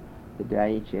 Yeah, the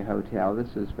Daiichi Hotel.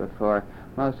 This was before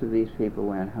most of these people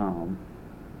went home.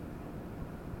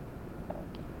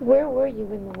 Where were you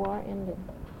when the war ended?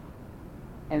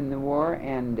 And the war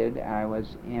ended. I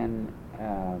was in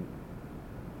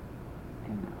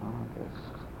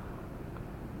August.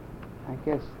 I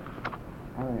guess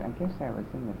I was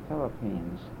in the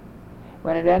Philippines.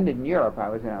 When it ended in Europe, I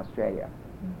was in Australia.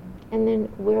 Mm-hmm. And then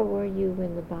where were you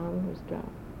when the bomb was dropped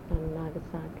on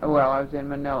Nagasaki? Well, I was in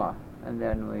Manila, and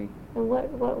then we... And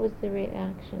what was the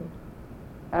reaction?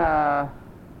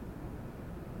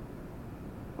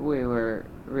 We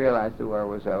realized the war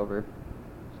was over,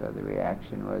 so the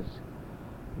reaction was,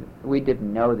 we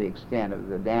didn't know the extent of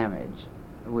the damage.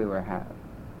 We were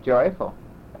joyful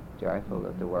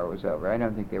that the war was over. I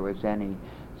don't think there was any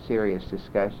serious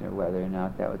discussion of whether or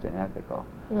not that was unethical,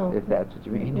 if that's what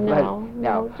you mean.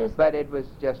 But it was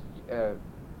just a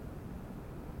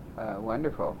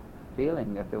wonderful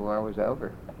feeling that the war was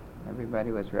over.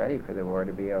 Everybody was ready for the war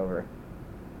to be over.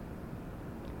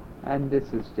 And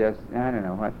this is just, I don't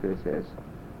know what this is.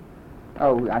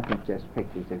 Oh, I think just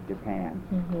pictures of Japan.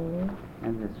 Mm-hmm.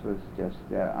 And this was just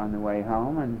on the way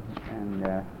home, and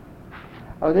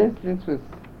this was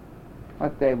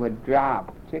what they would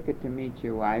drop, ticket to meet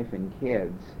your wife and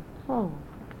kids. Oh.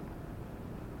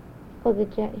 Well,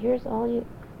 here's all you,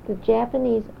 the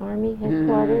Japanese Army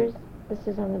headquarters, this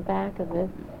is on the back of it.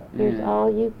 Here's all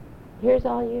you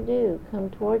do. Come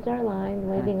towards our line,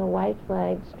 waving a white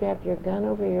flag, strap your gun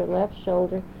over your left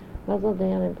shoulder, muzzle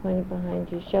down and pointed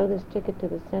behind you. Show this ticket to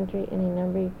the sentry. Any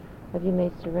number of you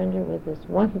may surrender with this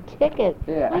one ticket.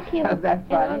 Yeah, I can't, that's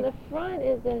funny. and on the front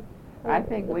is a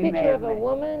picture of a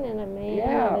woman and a man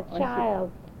and a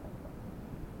child.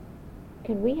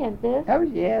 Can we have this? Oh,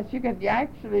 yes, you can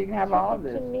actually have all of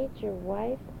this. To meet your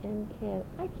wife and kids.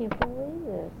 I can't believe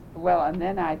this. Well, and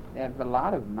then I have a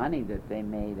lot of money that they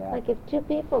made up. Like if two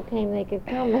people came, they could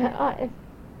come. Isn't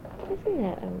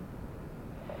that?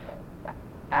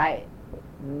 I'm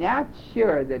not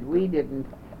sure that we didn't.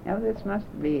 No, this must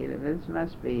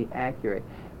be accurate.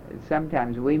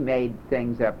 Sometimes we made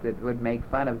things up that would make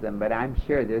fun of them, but I'm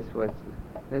sure this was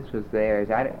theirs.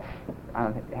 You'd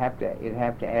have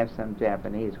to ask some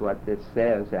Japanese what this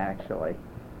says actually.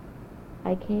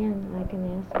 I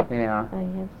can ask. Yeah. I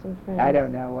have some friends. I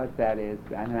don't know what that is.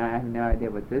 I have no idea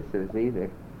what this is either.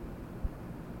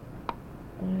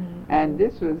 And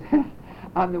this was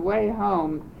on the way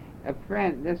home. A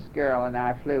friend, this girl and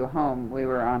I flew home. We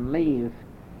were on leave,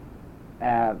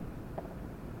 and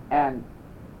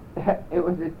it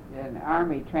was an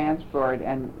Army transport,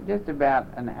 and just about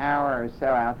an hour or so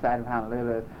outside of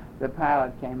Honolulu, the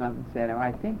pilot came up and said, "Oh,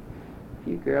 I think if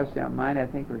you girls don't mind, I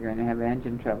think we're going to have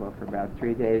engine trouble for about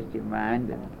 3 days. Do you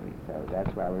mind?" And so that's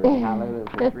why we were in Honolulu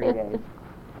for 3 days.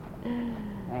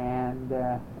 And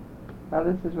well,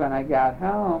 this is when I got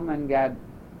home and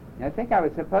I think I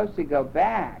was supposed to go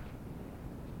back,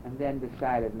 and then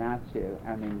decided not to.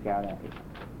 got a...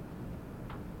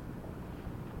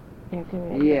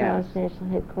 American Red Cross National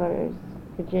Headquarters,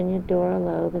 Virginia. Dora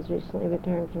Loeb has recently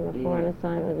returned from a foreign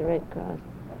assignment with the Red Cross.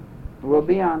 We'll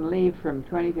be on leave from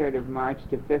 23rd of March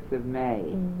to 5th of May.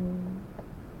 Mm-hmm.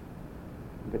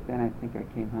 But then I think I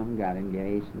came home, got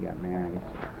engaged, and got married.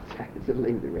 So I had to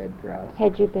leave the Red Cross.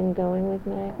 Had you been going with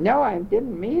Max? No, I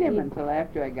didn't meet him until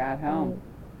after I got home.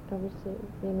 Overseas,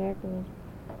 the American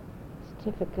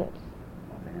certificate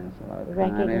Recognizing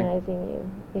recognizing you,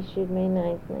 issued May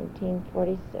 9th,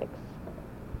 1946.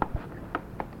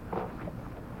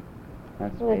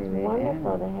 That's Well, it's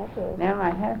wonderful to have this. Now I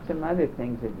have some other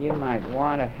things that you might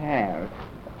want to have.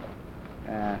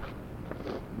 Let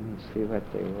me see what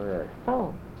they were.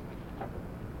 Oh,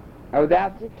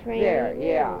 that's the training there.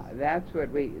 Yeah, years. that's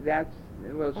what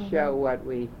will show what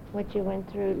you went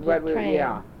through to what train.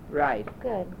 Yeah, right.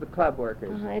 Good. The club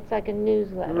workers. It's like a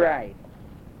newsletter. Right.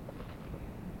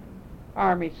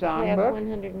 Army We have songbook.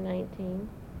 119.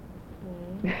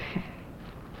 Right.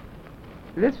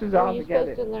 This was Were all you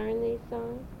together. supposed to learn these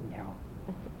songs? No,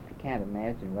 I can't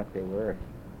imagine what they were.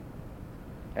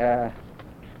 Well,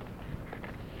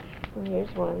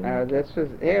 here's one.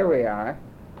 Here we are.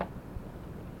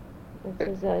 This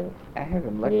is a I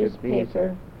haven't looked at these.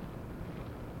 newspaper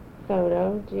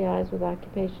photo. GIs with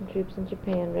occupation troops in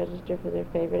Japan register for their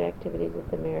favorite activities at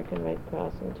the American Red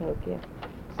Cross in Tokyo.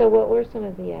 So what were some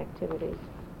of the activities?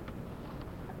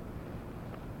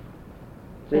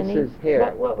 This Jenny? is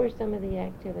here. What were some of the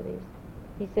activities?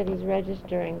 He said he's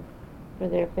registering for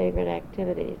their favorite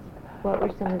activities. What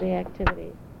were some of the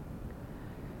activities?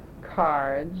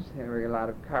 Cards. There were a lot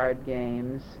of card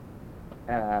games.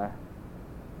 Let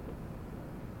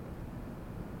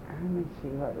me see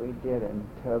what we did in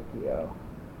Tokyo.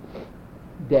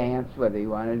 dance, whether you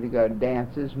wanted to go to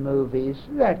dances, movies,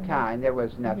 that kind. There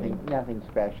was nothing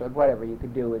special. Whatever you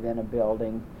could do within a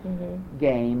building,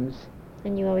 games.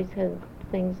 And you always had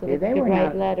things that They you were could write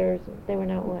not- letters. They were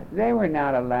not what? They were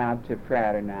not allowed to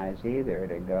fraternize either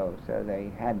to go, so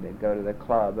they had to go to the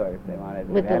club, or if they wanted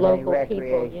to With the have any local people,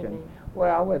 you recreation. mean?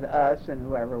 Well, with us and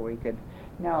whoever we could.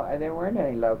 No, there weren't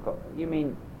any local. You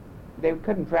mean they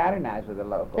couldn't fraternize with the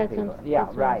local people? That's Yeah,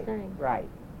 what right, I'm saying. right.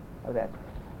 Oh, that's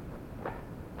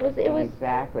It was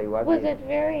exactly what. Was it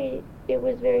very? It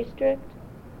was very strict.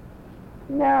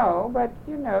 No, but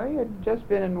you know, you'd just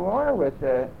been in war with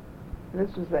the.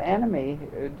 This was the enemy.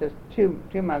 Just 2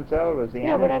 months old was the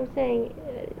No, enemy. but I'm saying.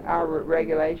 Our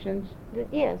regulations.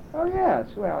 Yes. Oh yes.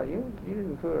 Well, you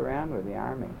didn't fool around with the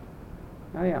army.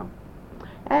 Oh yeah.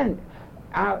 And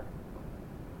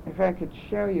if I could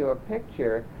show you a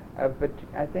picture of,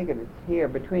 I think it's here,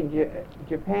 between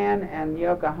Japan and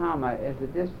Yokohama is a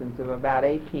distance of about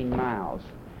 18 miles.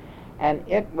 And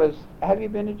it was, have you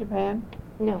been to Japan?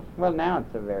 No. Well, now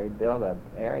it's a very built-up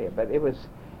area, but it was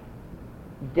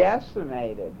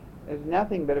decimated. There's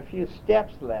nothing but a few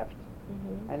steps left.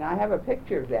 And I have a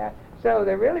picture of that. So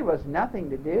there really was nothing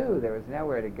to do. There was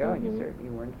nowhere to go, and you certainly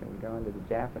weren't going to go into the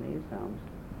Japanese homes.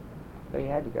 So you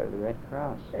had to go to the Red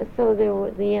Cross. So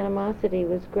the animosity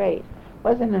was great.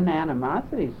 Wasn't an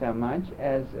animosity so much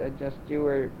as just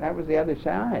that was the other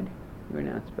side. You were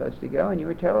not supposed to go, and you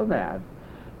were told that.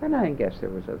 And I guess there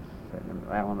was a certain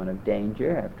element of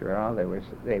danger. After all, they were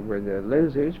the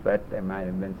losers, but there might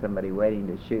have been somebody waiting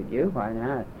to shoot you. Why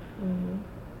not?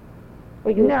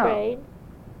 Were you afraid?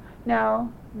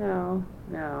 No.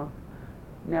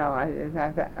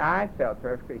 I felt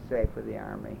perfectly safe with the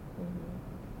Army.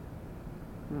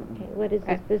 Okay, what is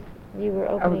this? You were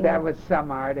opening. Oh, that was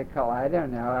some article. I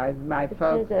don't know. My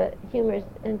folks. There's a humorous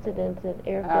incident at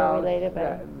airfield related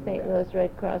by St. Louis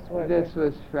Red Cross worker. This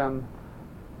was from.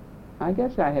 I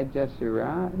guess I had just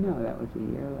arrived. No, that was a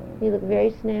year later. You look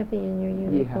very snappy in your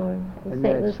uniform. Yeah. The And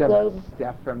St. Louis some Globe.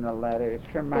 stuff from the letters,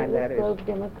 from my St. Louis letters. Globe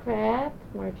Democrat,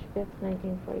 March 5th,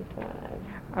 1945.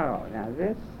 Oh, now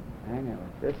this, I know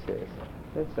what this is.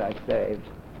 This I saved.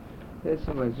 This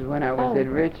was when I was in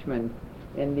Richmond,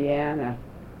 Virginia,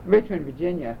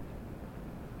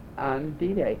 on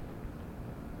D-Day.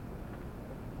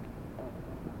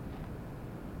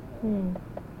 The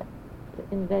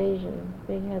invasion,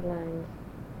 big headlines.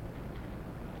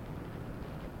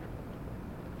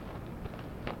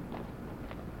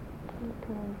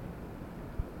 Okay.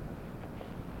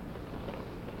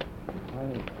 What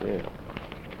is this?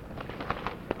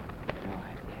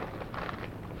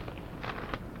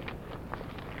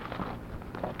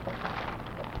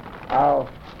 Oh,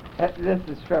 this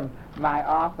is from my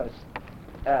office,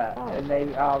 and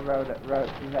they all wrote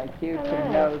like huge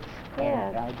notes.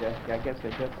 Yeah. I guess I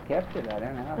just kept it. I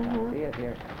don't know. I don't see it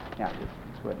here. Now this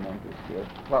wouldn't interest you.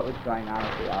 What was going on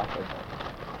at the office?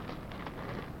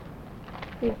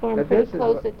 You formed pretty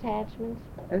close attachments.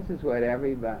 This is what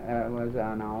everybody was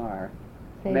on all our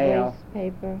Say mail. waste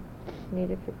paper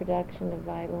needed for production of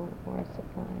vital or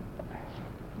supplies.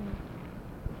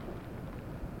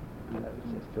 That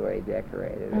was just the way he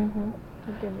decorated it. You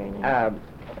did very nice.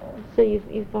 So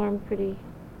you formed pretty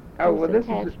close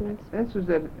attachments? This was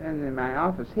in my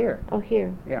office here. Oh,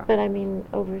 here? Yeah. But I mean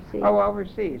overseas. Oh,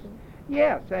 overseas.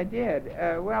 Yes, I did.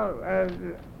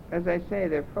 As I say,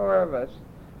 there are 4 of us.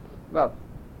 Well,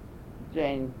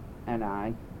 Jane and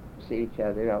I see each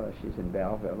other, although she's in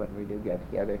Belleville, but we do get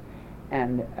together.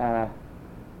 And a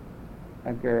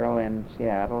girl in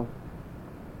Seattle.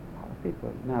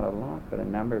 People, not a lot, but a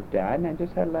number have died. And I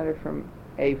just had a letter from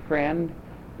a friend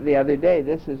the other day.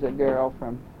 This is a girl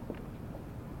from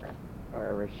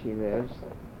wherever she lives,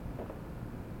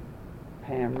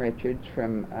 Pam Richards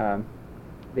from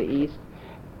the East.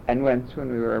 And once when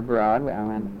we were abroad, I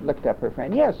went and looked up her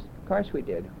friend. Yes, of course we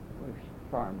did. We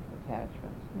formed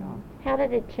attachments. No. How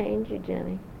did it change you,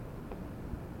 Jenny?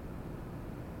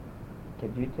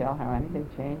 Could you tell how anything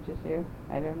changes you?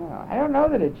 I don't know. I don't know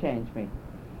that it changed me.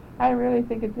 I really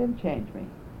think it did change me.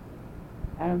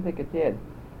 I don't think it did.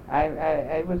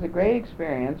 It was a great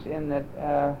experience in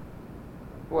that,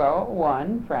 well,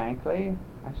 1, frankly,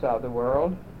 I saw the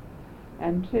world,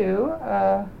 and 2,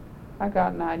 I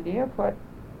got an idea of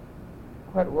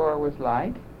what war was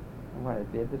like, and what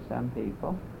it did to some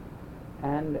people,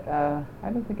 and I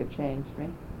don't think it changed me.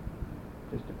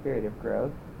 Just a period of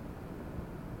growth.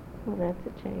 Well, that's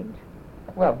a change.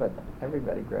 Well, but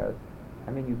everybody grows.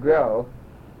 I mean, you grow.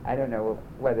 I don't know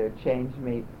whether it changed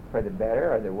me for the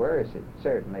better or the worse. It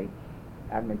certainly,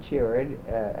 I've matured,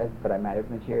 but I might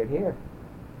have matured here.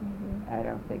 I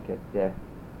don't think it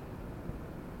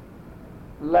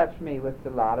left me with a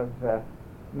lot of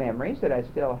memories that I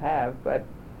still have, but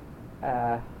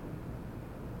I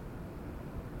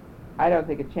don't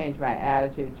think it changed my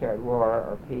attitude toward war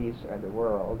or peace or the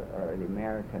world or the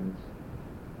Americans.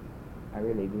 I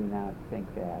really do not think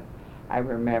that. I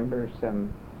remember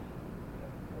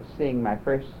seeing my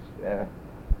first,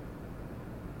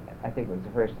 I think it was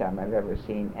the first time I've ever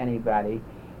seen anybody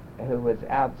who was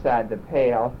outside the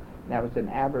pale. And that was an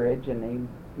Aborigine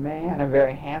man, a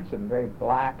very handsome, very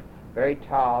black, very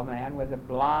tall man with a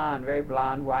very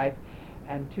blonde wife,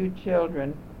 and 2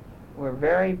 children were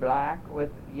very black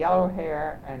with yellow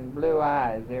hair and blue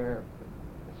eyes. They were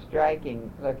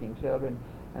striking-looking children,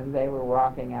 and they were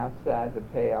walking outside the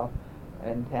pale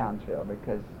in Townsville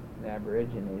because the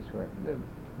Aborigines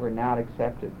were not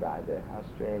accepted by the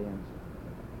Australians.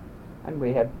 And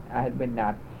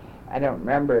I don't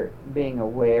remember being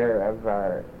aware of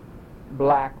our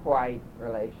black-white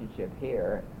relationship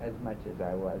here as much as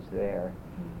I was there.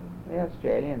 Mm-hmm. The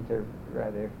Australians are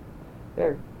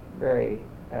they're very,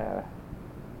 I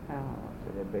don't want to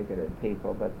say they're bigoted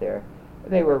people, but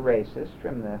they were racist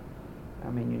from their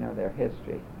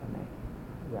history when they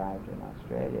arrived in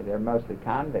Australia. They're mostly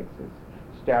convicts who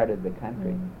started the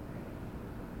country.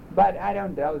 Mm-hmm. But I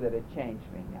don't know that it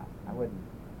changed me, no. I wouldn't.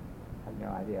 I have no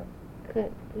idea.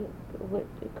 Could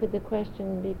the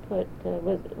question be put,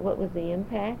 what was the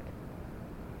impact?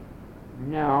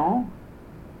 No.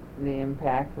 The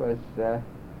impact was,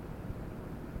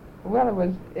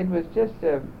 it was just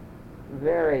a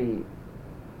very,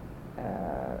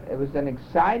 it was an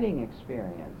exciting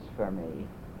experience for me.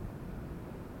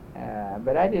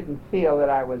 But I didn't feel that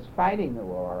I was fighting the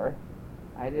war.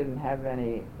 I didn't have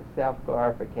any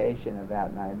self-glorification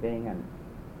about my being an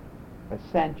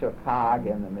essential cog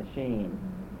in the machine.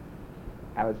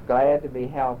 I was glad to be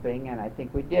helping, and I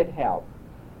think we did help.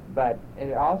 But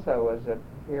it also was a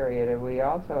period of, it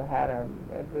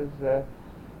was a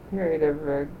period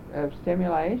of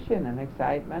stimulation and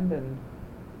excitement and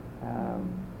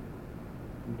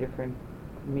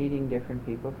meeting different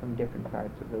people from different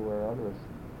parts of the world was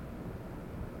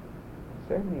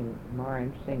certainly more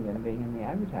interesting than being in the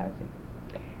advertising.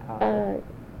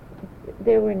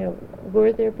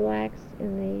 Were there blacks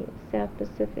in the South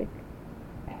Pacific,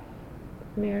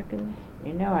 Americans?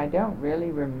 I don't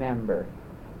really remember.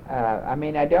 I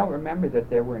don't remember that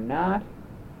there were not.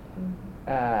 Mm-hmm.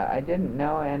 I didn't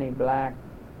know any black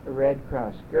Red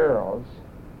Cross girls.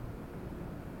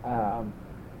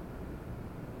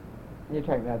 You're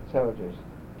talking about soldiers.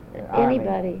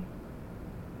 Anybody.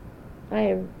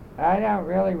 Army. I don't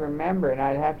really remember, and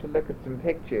I'd have to look at some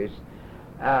pictures.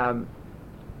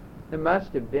 There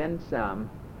must have been some,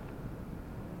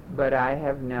 but I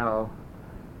have no.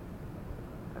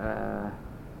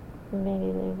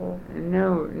 Maybe they were.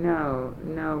 No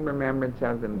remembrance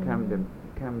of them come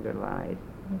to light.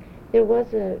 There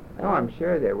was a. I'm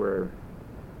sure there were.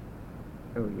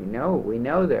 We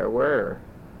know there were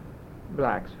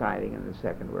blacks fighting in the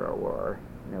Second World War.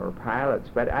 There were pilots,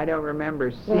 but I don't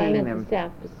remember seeing them. The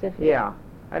South Pacific. Yeah,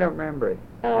 I don't remember it.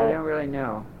 I don't really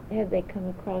know. Had they come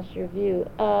across your view?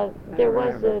 There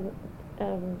was a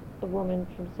woman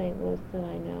from St. Louis that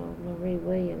I know, Marie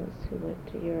Williams, who went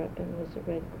to Europe and was a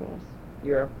Red Cross.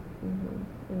 Europe? Mm-hmm.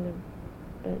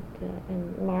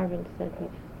 And Marvin said he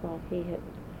thought he had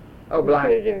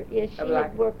recruited her. Yeah, she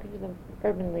had worked with the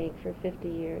Urban League for 50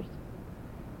 years.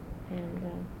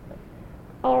 And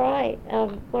all right,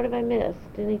 what have I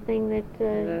missed? Anything that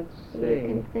you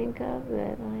can think of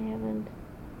that I haven't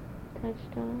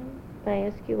touched on? Did I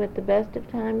ask you what the best of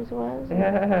times was?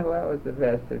 What was the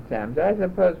best of times? I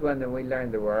suppose when we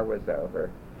learned the war was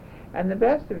over. And the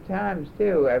best of times,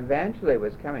 too, eventually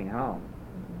was coming home.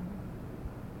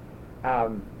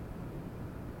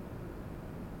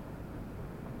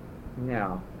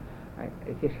 No.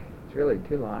 It's really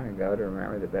too long ago to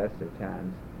remember the best of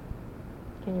times.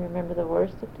 Can you remember the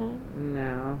worst of times?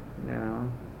 No.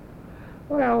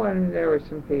 Well, when there were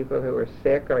some people who were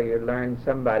sick, or you learned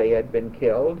somebody had been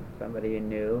killed, somebody you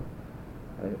knew,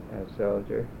 a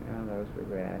soldier, those were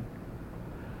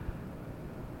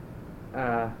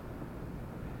bad.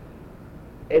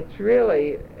 It's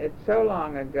so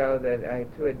long ago that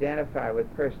to identify with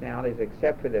personalities,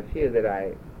 except for the few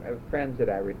friends that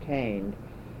I retained,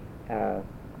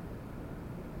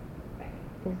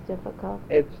 it's difficult.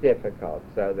 It's difficult,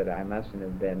 so that I mustn't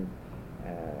have been,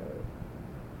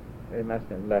 it must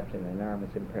have left an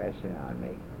enormous impression on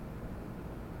me.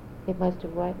 It must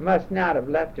have what? Must not have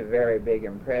left a very big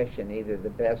impression, either the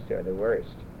best or the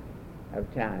worst of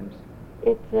times.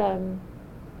 It's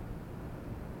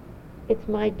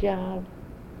my job,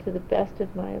 to the best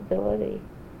of my ability,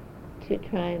 to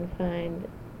try and find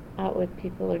out what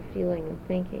people are feeling and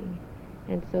thinking.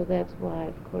 And so that's why,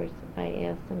 of course, I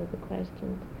ask some of the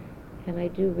questions. And I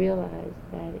do realize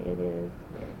that it is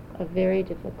a very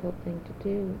difficult thing to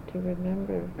do, to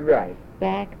remember Right.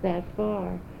 back that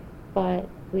far. But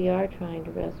we are trying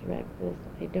to resurrect this.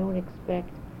 I don't expect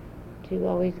to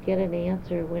always get an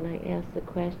answer when I ask the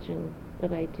question,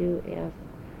 but I do ask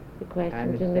the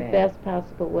questions in the best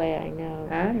possible way I know.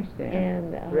 I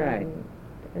understand. And right.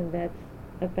 And that's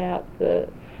about the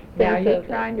Now you're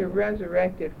trying to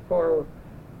resurrect it for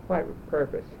what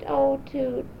purpose? Oh,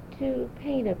 to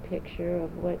paint a picture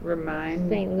of what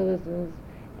St. Louisans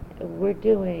were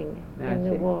doing in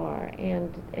the war,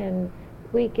 and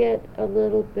we get a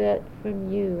little bit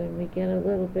from you, and we get a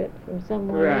little bit from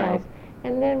someone else,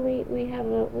 and then we have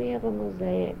a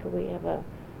mosaic, we have a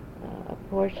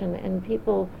portion, and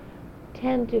people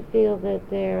tend to feel that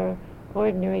their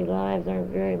ordinary lives aren't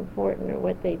very important or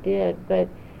what they did, but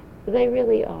they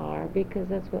really are, because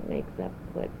that's what makes up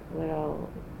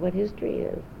what history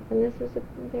is. And this is a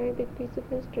very big piece of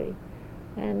history.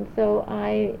 And so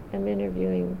I am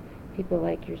interviewing people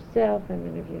like yourself. I'm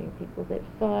interviewing people that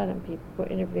fought. We're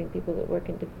interviewing people that work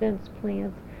in defense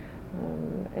plants.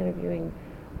 Interviewing,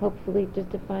 hopefully,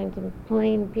 just to find some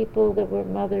plain people that were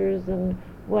mothers and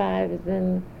wives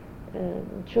and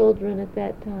children at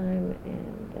that time,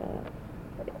 and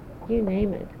you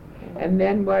name it. And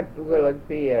then what will it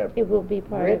be? It will be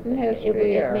part written of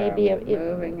history, it may be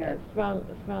moving, or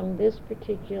from this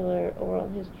particular oral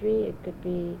history. It could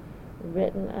be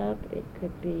written up. It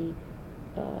could be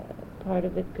part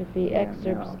of it could be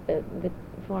excerpts that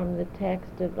form the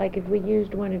text of. Like if we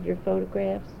used one of your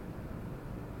photographs,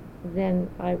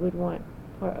 then I would want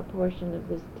a portion of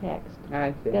this text.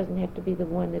 I see. It doesn't have to be the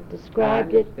one that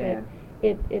described it, but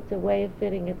it's a way of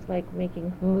fitting. It's like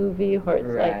making a movie, or it's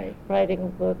like writing a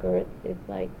book, or it's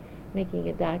like making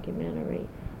a documentary.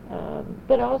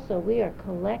 But also we are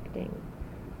collecting.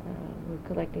 We're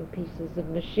collecting pieces of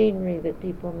machinery that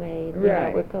people made.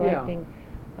 We're collecting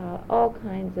all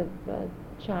kinds of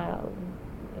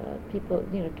people,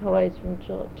 toys from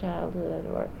childhood,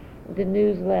 or the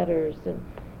newsletters, and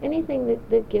anything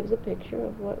that gives a picture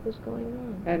of what was going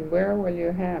on. And where will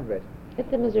you have it? At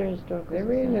the Missouri Historical Society.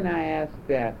 The reason I asked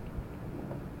that.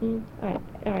 All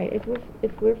right.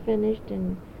 If we're finished,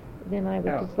 and then I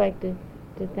would just like to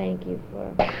thank you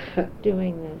for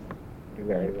doing this. You're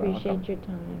very welcome. I appreciate your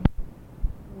time.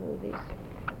 Movies.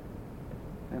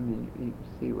 I mean, you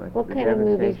can see what kind of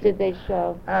movies did they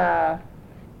show?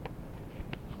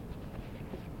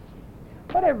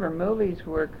 Whatever movies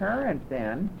were current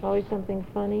then. Always something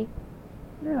funny?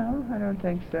 No, I don't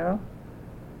think so.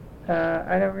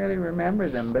 I don't really remember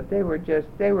them, but they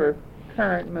were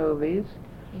current movies.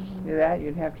 Mm-hmm. That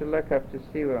you'd have to look up to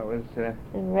see what was.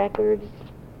 And records?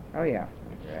 Oh yeah,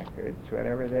 records,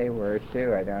 whatever they were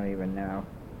too. I don't even know.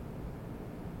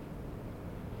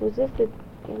 Was this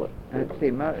Let's see.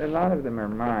 A lot of them are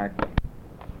marked.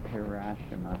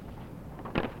 Hiroshima.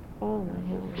 Oh my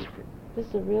heavens! This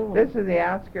is a real one. This is the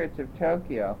outskirts of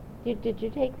Tokyo. Did you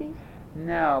take these?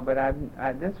 No, but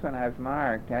this one I've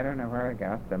marked. I don't know where I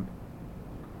got them.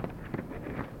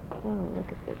 Oh, look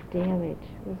at the damage.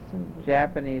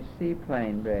 Japanese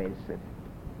seaplane base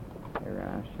at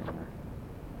Hiroshima.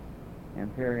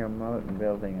 Imperial Moten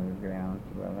building in the grounds.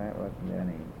 Well, that wasn't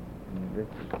any. And this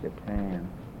is Japan.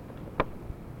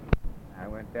 I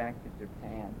went back to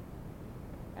Japan,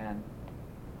 and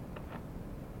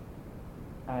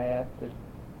I asked the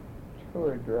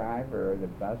tour driver or the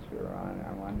bus we were on.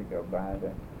 I wanted to go by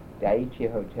the Daiichi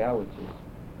Hotel,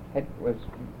 which was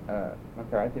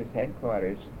MacArthur's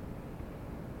headquarters,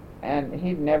 and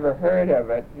he'd never heard of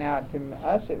it. Now, to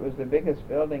us, it was the biggest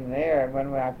building there, and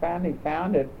when I finally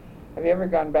found it, have you ever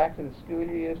gone back to the school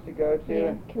you used to go to?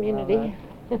 Yeah, community.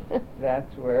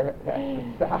 That's the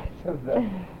size of the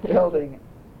building.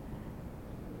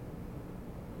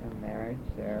 A marriage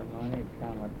ceremony,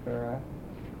 Kamakura.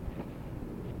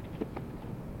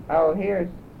 Oh, this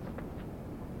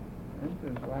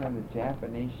is one of the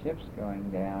Japanese ships going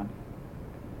down.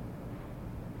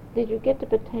 Did you get to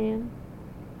Bataan?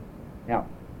 No.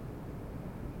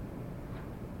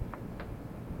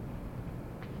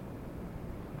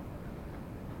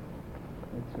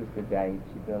 This was the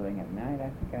Daiichi building at night. I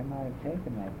think I might have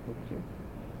taken that picture.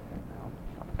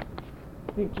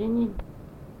 Virginia,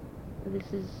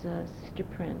 this is Sister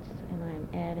Prince, and I'm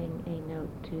adding a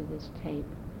note to this tape.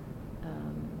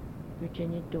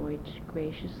 Virginia Deutch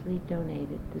graciously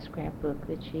donated the scrapbook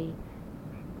that she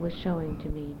was showing to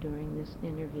me during this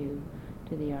interview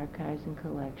to the Archives and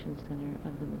Collections Center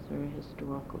of the Missouri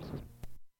Historical Society.